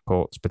 2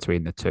 backcourts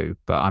between the 2.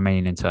 But I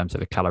mean, in terms of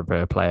the caliber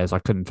of players, I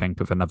couldn't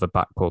think of another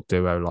backcourt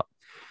duo like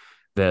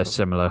they're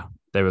similar.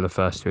 They were the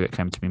first 2 that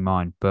came to my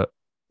mind. But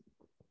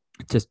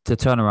just to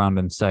turn around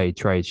and say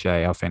trade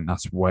Shea, I think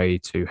that's way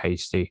too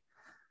hasty.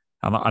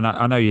 And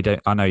I know you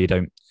don't. I know you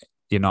don't.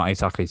 You're not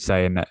exactly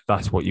saying that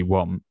that's what you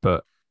want,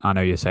 but I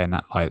know you're saying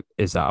that. Like,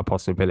 is that a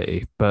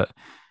possibility? But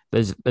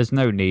there's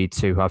no need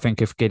to. I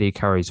think if Giddey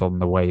carries on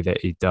the way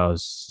that he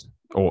does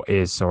or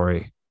is,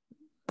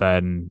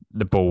 then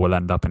the ball will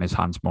end up in his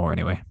hands more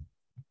anyway.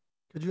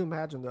 Could you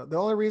imagine though? The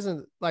only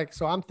reason,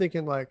 so I'm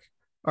thinking all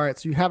right,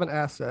 so you have an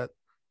asset.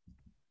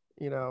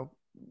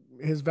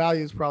 His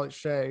value is probably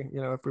Shea,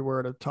 if we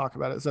were to talk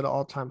about it, it's at an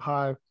all-time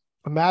high.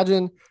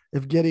 Imagine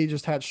if Giddey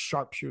just had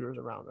sharpshooters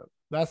around him.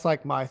 That's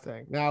like my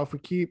thing. Now, if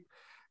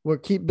we'll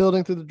keep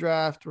building through the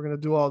draft, we're going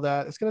to do all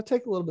that. It's going to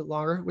take a little bit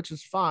longer, which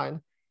is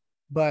fine.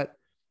 But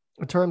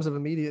in terms of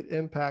immediate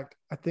impact,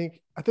 I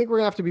think we're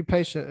going to have to be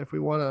patient if we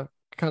want to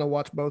kind of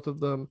watch both of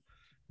them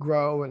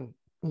grow and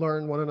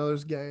learn one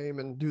another's game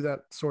and do that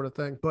sort of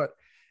thing. But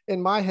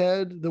in my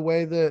head, the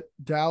way that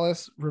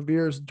Dallas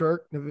reveres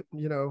Dirk,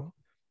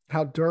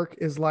 how Dirk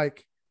is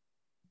like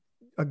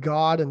a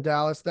god in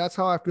Dallas, that's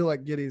how I feel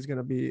like Giddey is going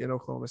to be in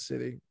Oklahoma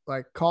City.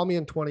 Like, call me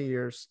in 20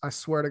 years. I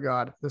swear to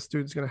God, this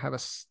dude's going to have a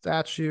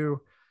statue.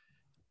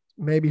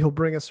 Maybe he'll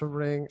bring us a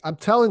ring. I'm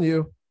telling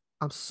you,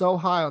 I'm so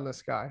high on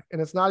this guy.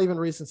 And it's not even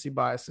recency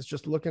bias. It's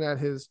just looking at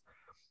his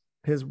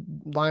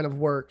line of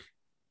work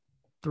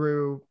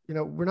through,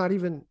 we're not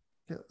even,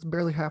 it's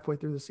barely halfway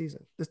through the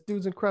season. This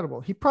dude's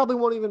incredible. He probably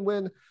won't even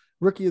win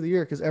Rookie of the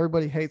Year because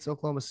everybody hates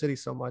Oklahoma City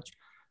so much,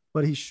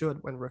 but he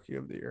should win Rookie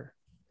of the Year.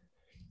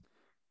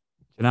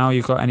 Now,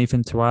 you got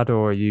anything to add,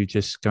 or are you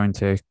just going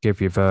to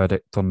give your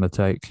verdict on the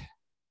take?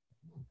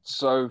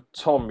 So,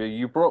 Tom,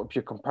 you brought up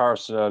your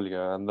comparison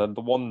earlier, and then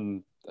the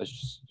one,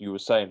 as you were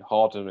saying,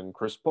 Harden and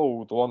Chris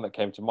Paul, the one that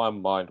came to my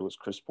mind was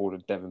Chris Paul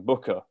and Devin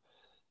Booker.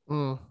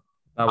 Mm.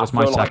 That was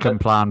my second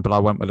plan, but I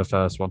went with the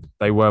first one.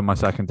 They were my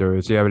second two. It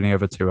was the only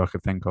other two I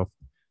could think of.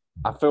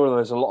 I feel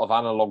there's a lot of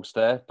analogues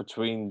there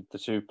between the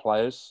two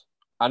players.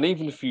 And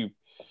even if you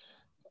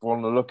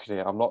want to look at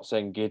it, I'm not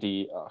saying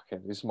Giddy,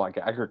 okay, this might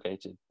get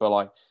aggregated, but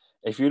like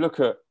if you look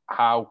at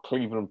how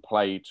Cleveland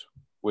played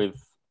with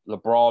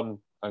LeBron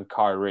and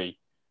Kyrie,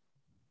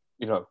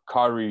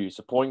 Kyrie is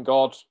a point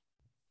guard,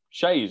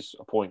 Shea's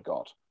a point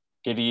guard,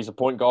 Giddy is a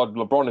point guard,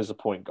 LeBron is a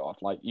point guard.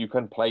 Like you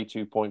can play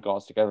 2 point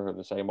guards together in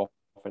the same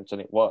offense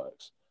and it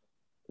works.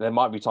 There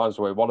might be times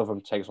where one of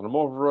them takes on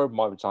more of a load,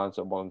 might be times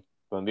that when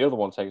the other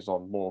one takes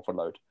on more of a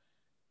load.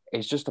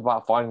 It's just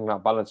about finding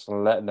that balance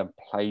and letting them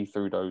play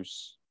through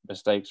those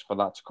mistakes for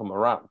that to come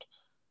around.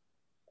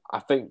 I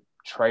think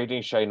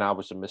trading Shea now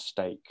was a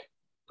mistake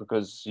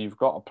because you've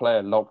got a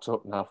player locked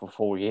up now for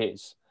 4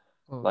 years.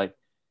 Like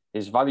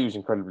his value is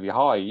incredibly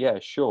high, yeah,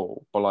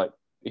 sure, but like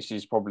this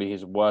is probably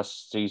his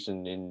worst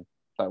season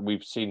that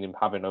we've seen him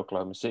have in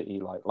Oklahoma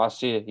City. Like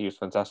last year, he was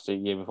fantastic.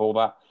 Year before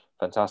that,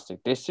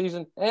 fantastic. This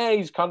season,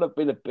 he's kind of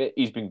been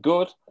he's been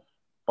good,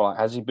 but like,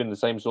 has he been the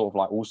same sort of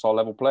like all-star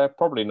level player?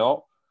 Probably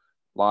not.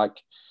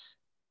 Like,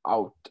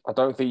 I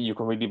don't think you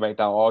can really make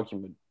that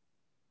argument.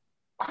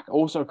 I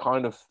also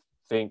kind of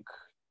think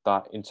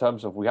that in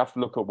terms of we have to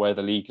look at where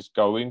the league is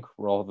going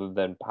rather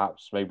than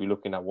perhaps maybe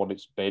looking at what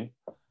it's been.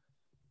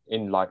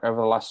 In like over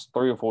the last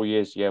 3 or 4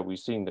 years, yeah, we've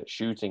seen that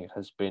shooting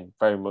has been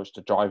very much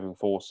the driving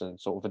force and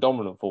sort of the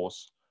dominant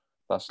force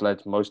that's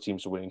led most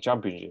teams to winning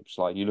championships.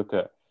 Like you look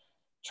at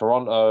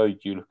Toronto,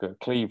 you look at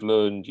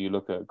Cleveland, you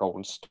look at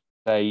Golden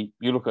State,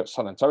 you look at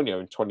San Antonio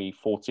in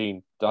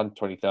 2014 and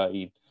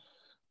 2013.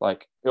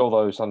 Like,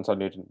 although San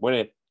Antonio didn't win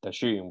it, their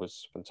shooting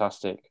was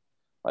fantastic.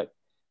 Like,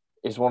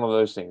 it's one of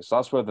those things.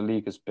 That's where the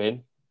league has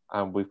been.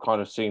 And we've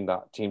kind of seen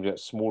that teams get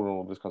smaller and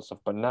all this kind of stuff.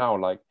 But now,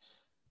 like,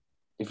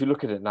 if you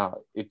look at it now,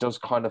 it does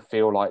kind of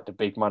feel like the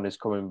big man is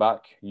coming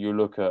back. You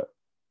look at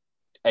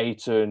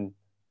Ayton,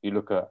 you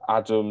look at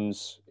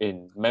Adams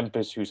in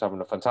Memphis, who's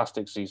having a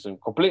fantastic season,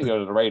 completely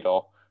under the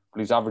radar, but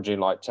he's averaging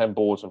like 10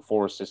 boards and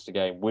 4 assists a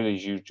game with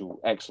his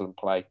usual excellent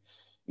play.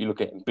 You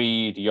look at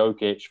Embiid,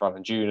 Jokic,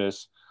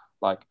 Valanciunas,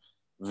 like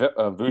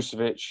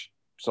Vucevic.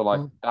 So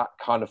like that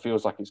kind of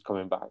feels like it's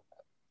coming back.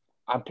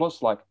 And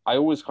plus, like I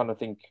always kind of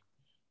think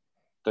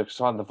the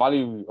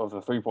value of the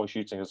 3-point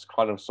shooting has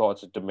kind of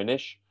started to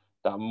diminish.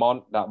 That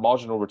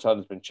marginal return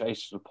has been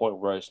chased to the point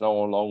where it's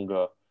no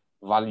longer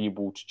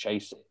valuable to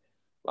chase it.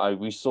 Like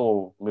we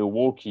saw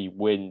Milwaukee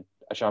win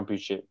a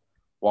championship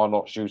while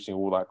not shooting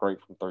all that great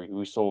from 3.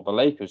 We saw the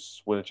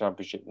Lakers win a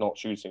championship not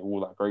shooting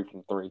all that great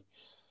from 3.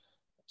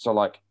 So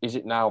like, is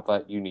it now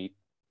that you need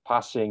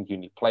passing, you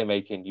need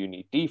playmaking, you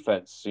need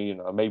defense,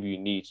 maybe you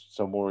need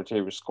some more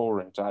interior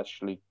scoring to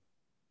actually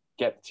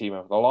get the team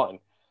over the line?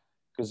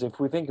 Because if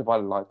we think about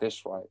it like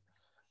this, right,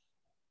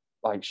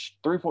 like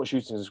 3-point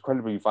shooting is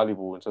incredibly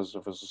valuable in terms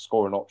of as a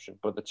scoring option,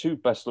 but the 2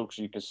 best looks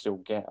you can still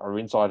get are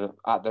inside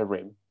at the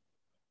rim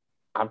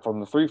and from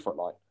the 3-foot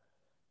line.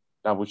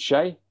 Now with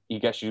Shea, he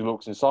gets you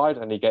looks inside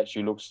and he gets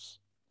you looks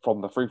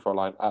from the 3-foot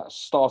line at a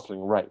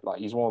startling rate. Like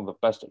he's one of the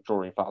best at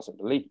drawing fouls in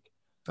the league.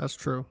 That's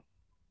true.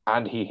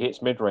 And he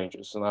hits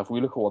mid-ranges. And if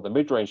we look at what the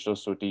mid-range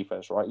does to a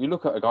defense, right, you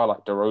look at a guy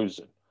like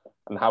DeRozan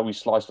and how he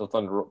sliced the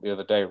Thunder up the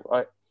other day,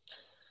 right?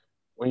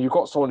 When you've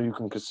got someone who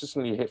can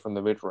consistently hit from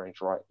the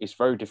mid-range, right, it's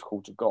very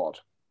difficult to guard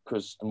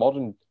because the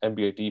modern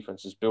NBA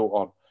defense is built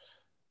on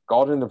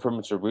guarding the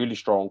perimeter really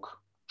strong,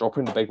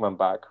 dropping the big man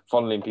back,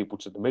 funneling people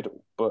to the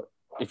middle. But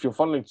if you're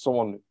funneling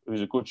someone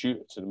who's a good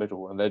shooter to the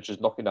middle and they're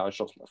just knocking down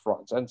shots left, right,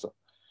 and center,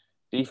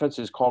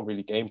 defenses can't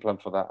really game plan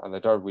for that and they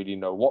don't really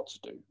know what to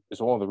do.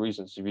 It's one of the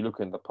reasons, if you look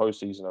in the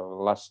postseason over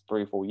the last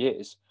 3 or 4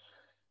 years,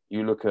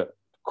 you look at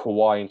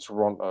Kawhi in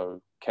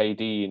Toronto,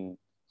 KD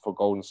for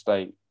Golden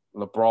State,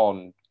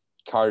 LeBron,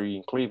 Kyrie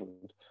in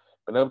Cleveland,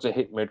 being able to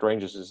hit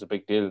mid-ranges is a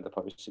big deal in the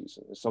postseason.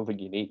 It's something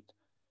you need.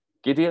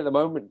 Giddy at the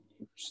moment,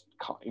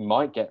 he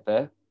might get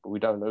there, but we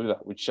don't know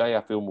that. With Shea,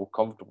 I feel more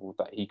comfortable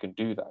that he can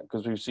do that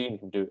because we've seen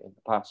him do it in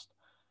the past.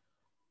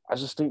 I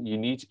just think you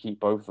need to keep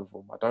both of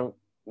them. I don't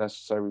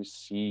necessarily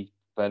see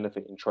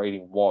benefit in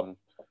trading one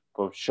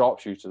for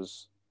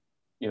sharpshooters,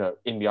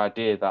 in the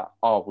idea that,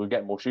 we'll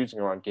get more shooting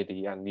around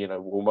Giddy and,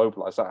 we'll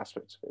mobilize that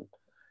aspect of him.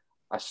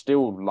 I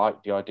still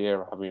like the idea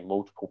of having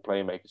multiple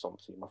playmakers on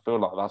the team. I feel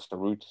like that's the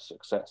route to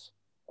success.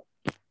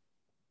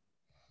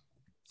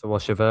 So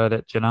what's your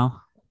verdict,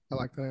 Janelle? I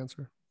like that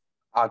answer.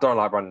 I don't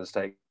like Brandon's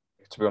take,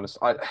 to be honest.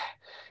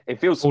 It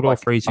feels cold like,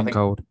 or freezing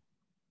cold.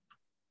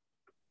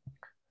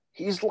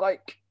 He's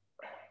not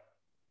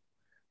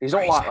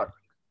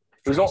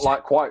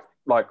like quite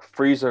like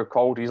freezer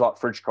cold. He's like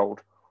fridge cold.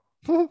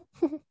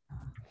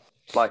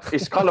 Like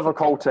it's kind of a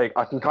cold take.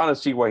 I can kind of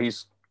see where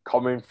he's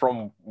coming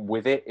from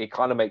with it. It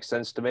kind of makes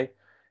sense to me.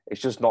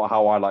 It's just not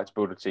how I like to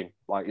build a team.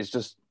 Like it's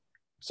just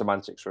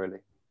semantics, really.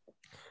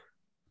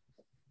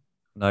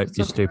 No,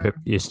 you're stupid.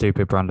 You're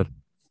stupid, Brandon.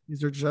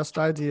 These are just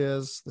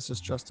ideas. This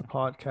is just a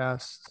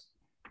podcast.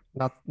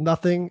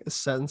 Nothing is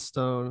set in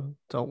stone.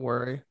 Don't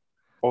worry.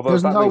 Although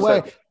There's that no being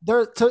way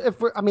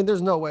said,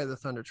 there's no way the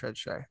Thunder trade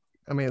Shea.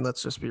 I mean,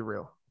 let's just be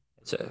real.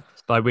 So,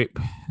 like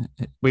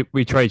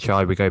we trade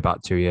shy, we go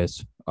back 2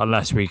 years.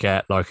 Unless we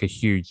get like a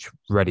huge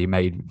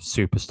ready-made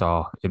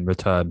superstar in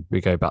return,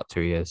 we go back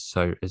 2 years.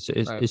 So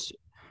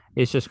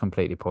it's just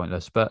completely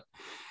pointless. But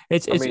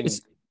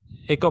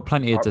it got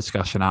plenty of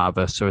discussion out of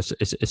us, so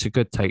it's a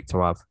good take to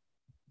have.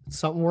 It's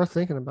something worth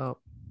thinking about.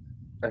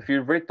 if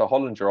you read the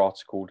Hollinger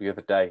article the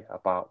other day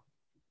about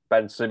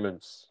Ben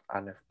Simmons,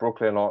 and if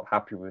Brooklyn aren't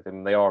happy with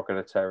him, they are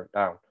going to tear it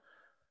down.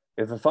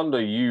 If the Thunder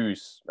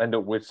end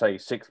up with, say,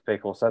 6th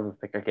pick or 7th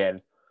pick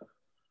again,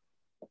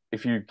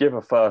 if you give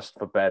a first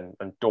for Ben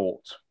and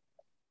Dort,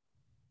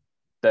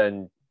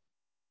 then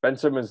Ben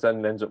Simmons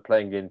then ends up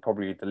playing in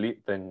probably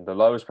the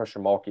lowest pressure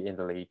market in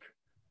the league.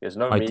 There's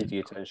no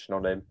media attention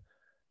on him.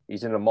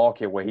 He's in a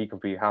market where he can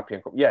be happy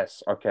and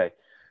yes, okay.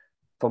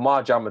 For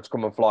Mar Jammer to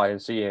come and fly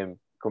and see him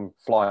come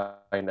fly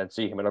and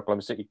see him in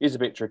Oklahoma City is a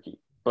bit tricky,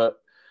 but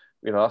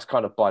that's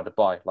kind of by the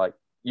by. Like,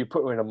 you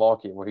put him in a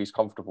market where he's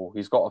comfortable.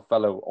 He's got a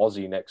fellow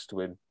Aussie next to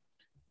him.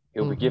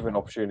 He'll be given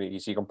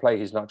opportunities. He can play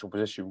his natural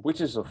position,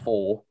 which is a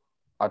 4.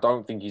 I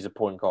don't think he's a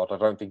point guard. I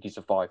don't think he's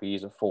a 5. He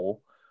is a 4.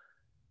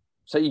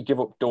 Say you give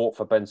up Dort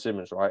for Ben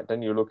Simmons, right?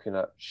 Then you're looking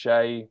at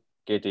Shea,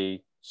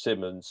 Giddey,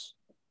 Simmons.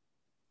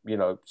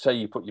 Say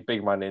you put your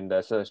big man in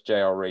there, so that's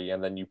JRE,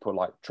 and then you put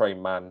like Trey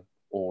Mann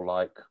or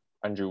like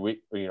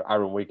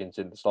Aaron Wiggins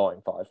in the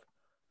starting 5.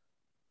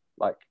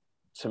 Like,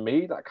 to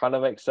me, that kind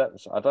of makes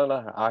sense. I don't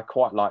know. I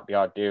quite like the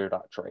idea of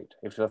that trade.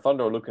 If the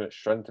Thunder are looking at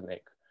strengthening,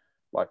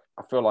 like,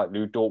 I feel like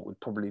Lou Dort would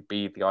probably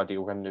be the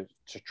ideal candidate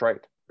to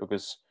trade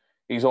because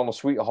he's on a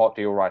sweetheart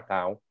deal right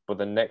now, but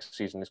then next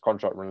season his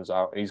contract runs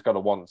out and he's going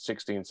to want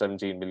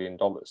 $16-17 million.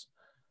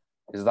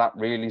 Is that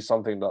really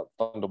something that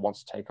Thunder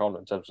wants to take on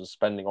in terms of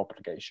spending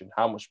obligation?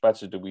 How much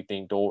better do we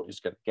think Dort is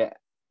going to get?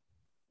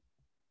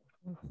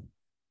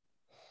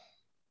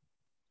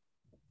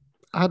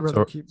 I'd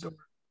rather keep Dort.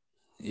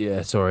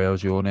 Yeah, sorry, I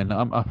was yawning.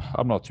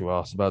 I'm not too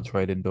arsed about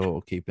trading Dort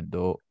or keeping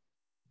Dort.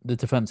 The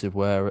defensive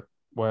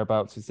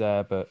whereabouts is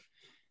there, but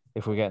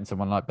if we're getting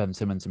someone like Ben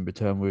Simmons in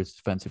return where his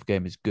defensive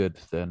game is good,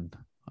 then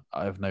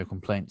I have no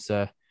complaints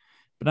there.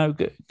 But no,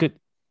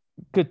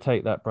 good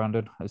take that,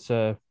 Brandon. It's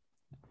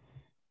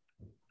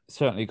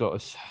certainly got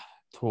us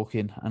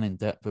talking and in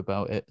depth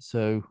about it.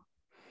 So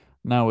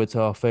now it's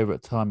our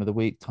favourite time of the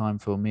week, time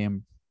for me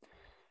and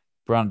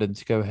Brandon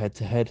to go head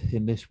to head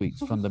in this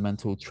week's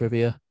fundamental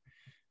trivia,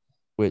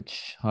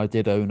 which I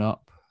did own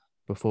up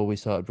before we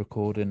started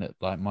recording it.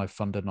 Like, my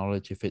Thunder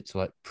knowledge, if it's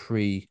like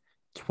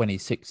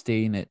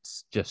pre-2016,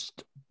 it's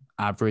just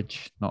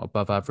average, not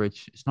above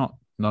average. It's not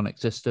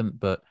non-existent,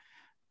 but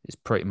it's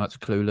pretty much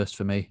clueless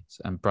for me.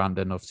 And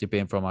Brandon, obviously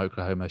being from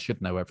Oklahoma,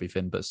 should know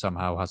everything, but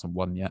somehow hasn't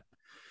won yet.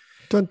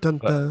 Dun, dun,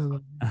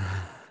 dun.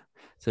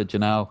 So,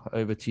 Janelle,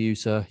 over to you,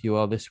 sir. You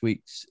are this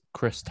week's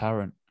Chris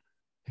Tarrant,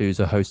 who's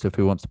a host of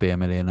Who Wants to Be a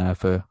Millionaire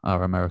for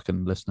our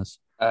American listeners.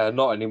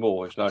 Not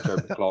anymore. It's now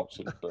Jeremy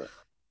Clarkson.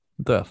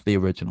 But the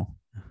original.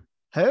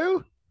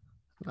 Who?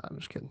 No, I'm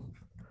just kidding.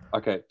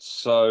 Okay,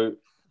 so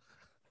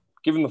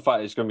given the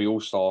fact it's going to be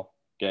All-Star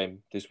game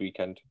this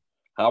weekend,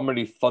 how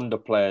many Thunder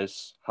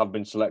players have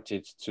been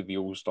selected to the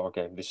All-Star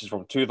game? This is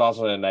from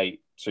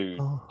 2008 to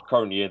the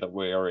current year that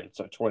we are in,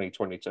 so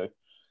 2022.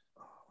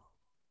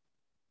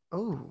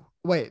 Oh,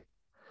 wait.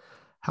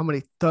 How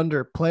many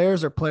Thunder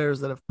players or players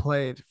that have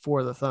played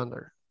for the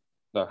Thunder?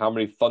 No, how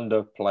many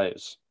Thunder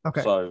players?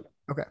 Okay. So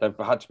they've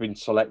had to be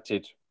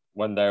selected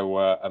when they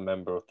were a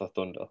member of the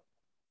Thunder.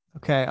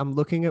 Okay, I'm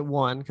looking at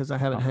one because I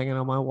have it hanging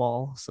on my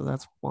wall. So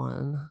that's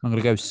 1. I'm going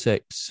to go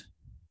 6.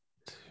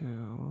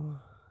 2.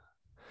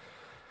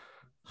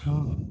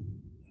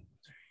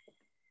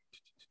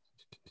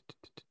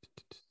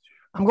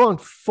 I'm going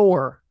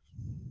 4.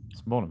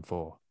 It's more than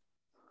 4.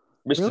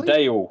 Mr. Really?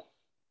 Dale,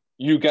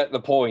 you get the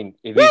point.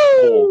 It is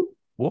 4.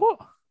 What?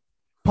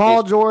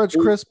 Paul George,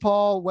 Chris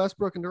Paul,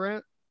 Westbrook, and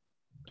Durant?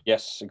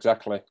 Yes,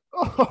 exactly.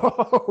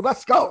 Oh,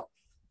 let's go.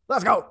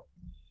 Let's go.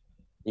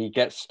 He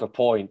gets the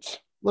point.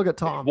 Look at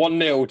Tom.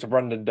 1-0 to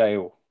Brandon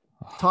Dale.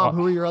 Tom,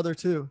 who are your other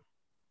 2?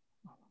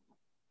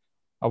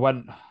 I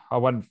went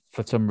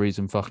for some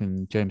reason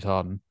fucking James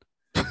Harden.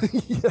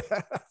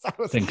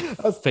 Thinking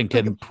to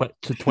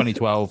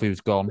 2012 he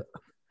was gone.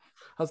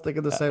 I was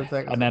thinking the same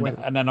thing. And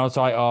then I was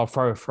like, oh,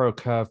 throw a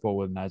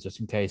curveball in there just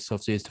in case.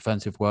 Obviously his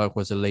defensive work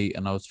was elite,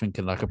 and I was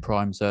thinking like a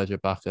prime Serge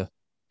Ibaka.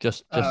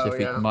 Just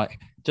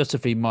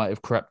if he might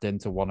have crept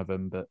into one of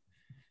them, but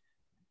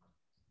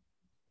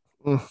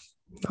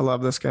I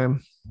love this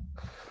game.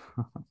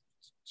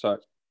 So,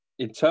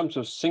 in terms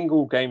of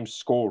single game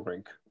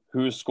scoring,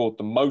 who has scored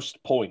the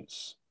most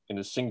points in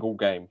a single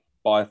game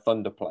by a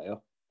Thunder player?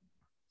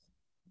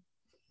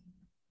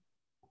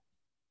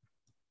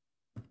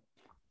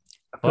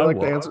 I feel like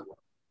the answer.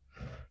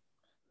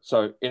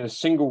 So, in a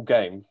single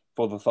game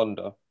for the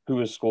Thunder, who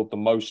has scored the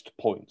most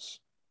points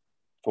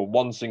for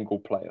one single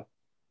player?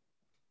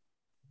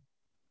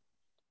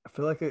 I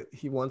feel like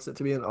he wants it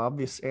to be an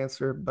obvious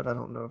answer, but I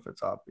don't know if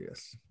it's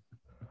obvious.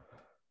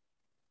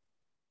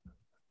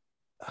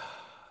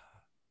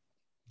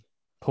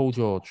 Paul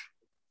George.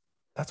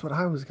 That's what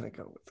I was going to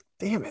go with.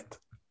 Damn it.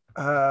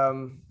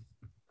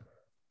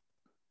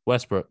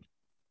 Westbrook.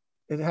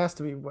 It has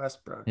to be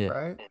Westbrook,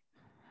 right?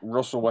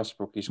 Russell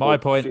Westbrook. He My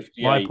scored point.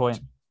 58. My point.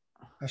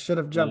 I should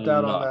have jumped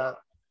out on that.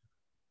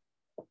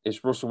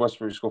 It's Russell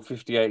Westbrook who scored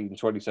 58 in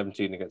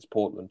 2017 against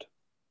Portland.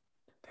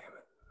 Damn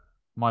it.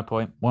 My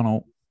point.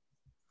 1-0.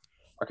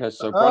 Okay,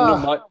 so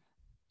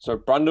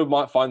Brandon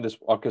might find this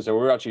because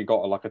we actually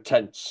got like a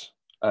tense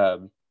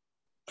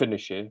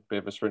finish here, bit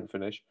of a sprint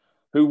finish.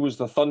 Who was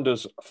the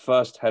Thunder's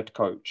first head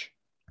coach?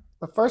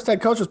 The first head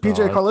coach was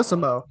PJ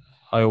Carlesimo.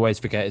 I always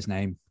forget his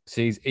name.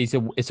 See,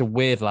 it's a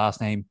weird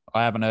last name.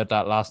 I haven't heard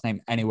that last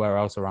name anywhere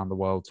else around the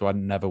world, so I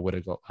never would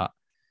have got that.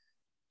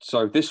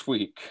 So this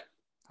week,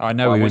 I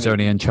know he was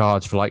only in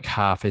charge for like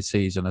half his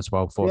season as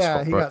well before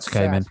Scott Brooks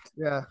came in.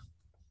 Yeah.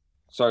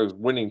 So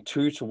winning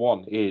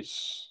 2-1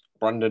 is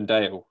Brandon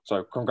Dale.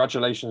 So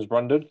congratulations,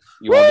 Brandon.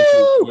 You are this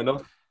week's winner.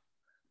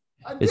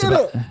 I did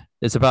it.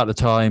 It's about the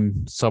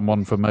time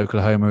someone from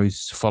Oklahoma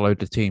who's followed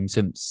the team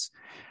since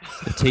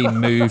the team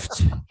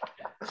moved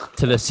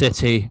to the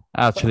city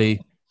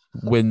actually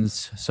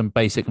wins some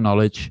basic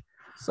knowledge.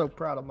 So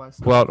proud of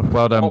myself.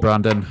 Well done,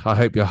 Brandon. I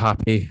hope you're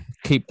happy.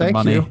 Keep the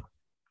money. You.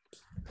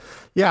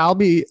 Yeah,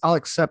 I'll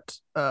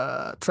accept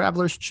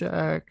traveler's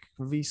check,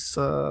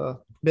 Visa,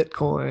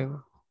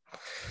 Bitcoin,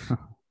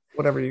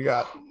 whatever you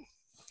got.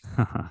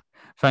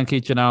 Thank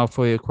you, Janelle,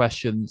 for your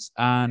questions.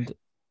 And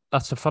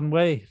that's a fun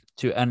way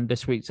to end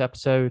this week's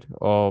episode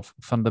of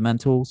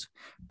Fundamentals.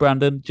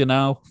 Brandon,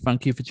 Janelle,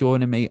 thank you for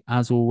joining me.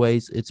 As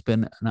always, it's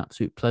been an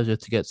absolute pleasure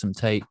to get some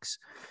takes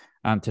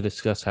and to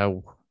discuss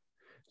how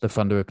the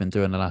Thunder have been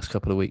doing the last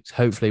couple of weeks.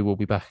 Hopefully, we'll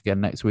be back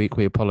again next week.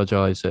 We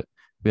apologise that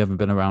we haven't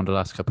been around the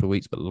last couple of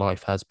weeks, but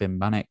life has been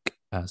manic,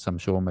 as I'm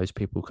sure most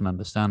people can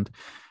understand.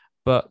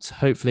 But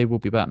hopefully, we'll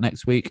be back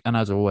next week. And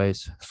as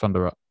always,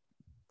 Thunder up.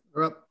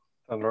 Thunder up.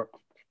 Thunder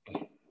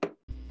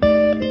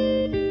up.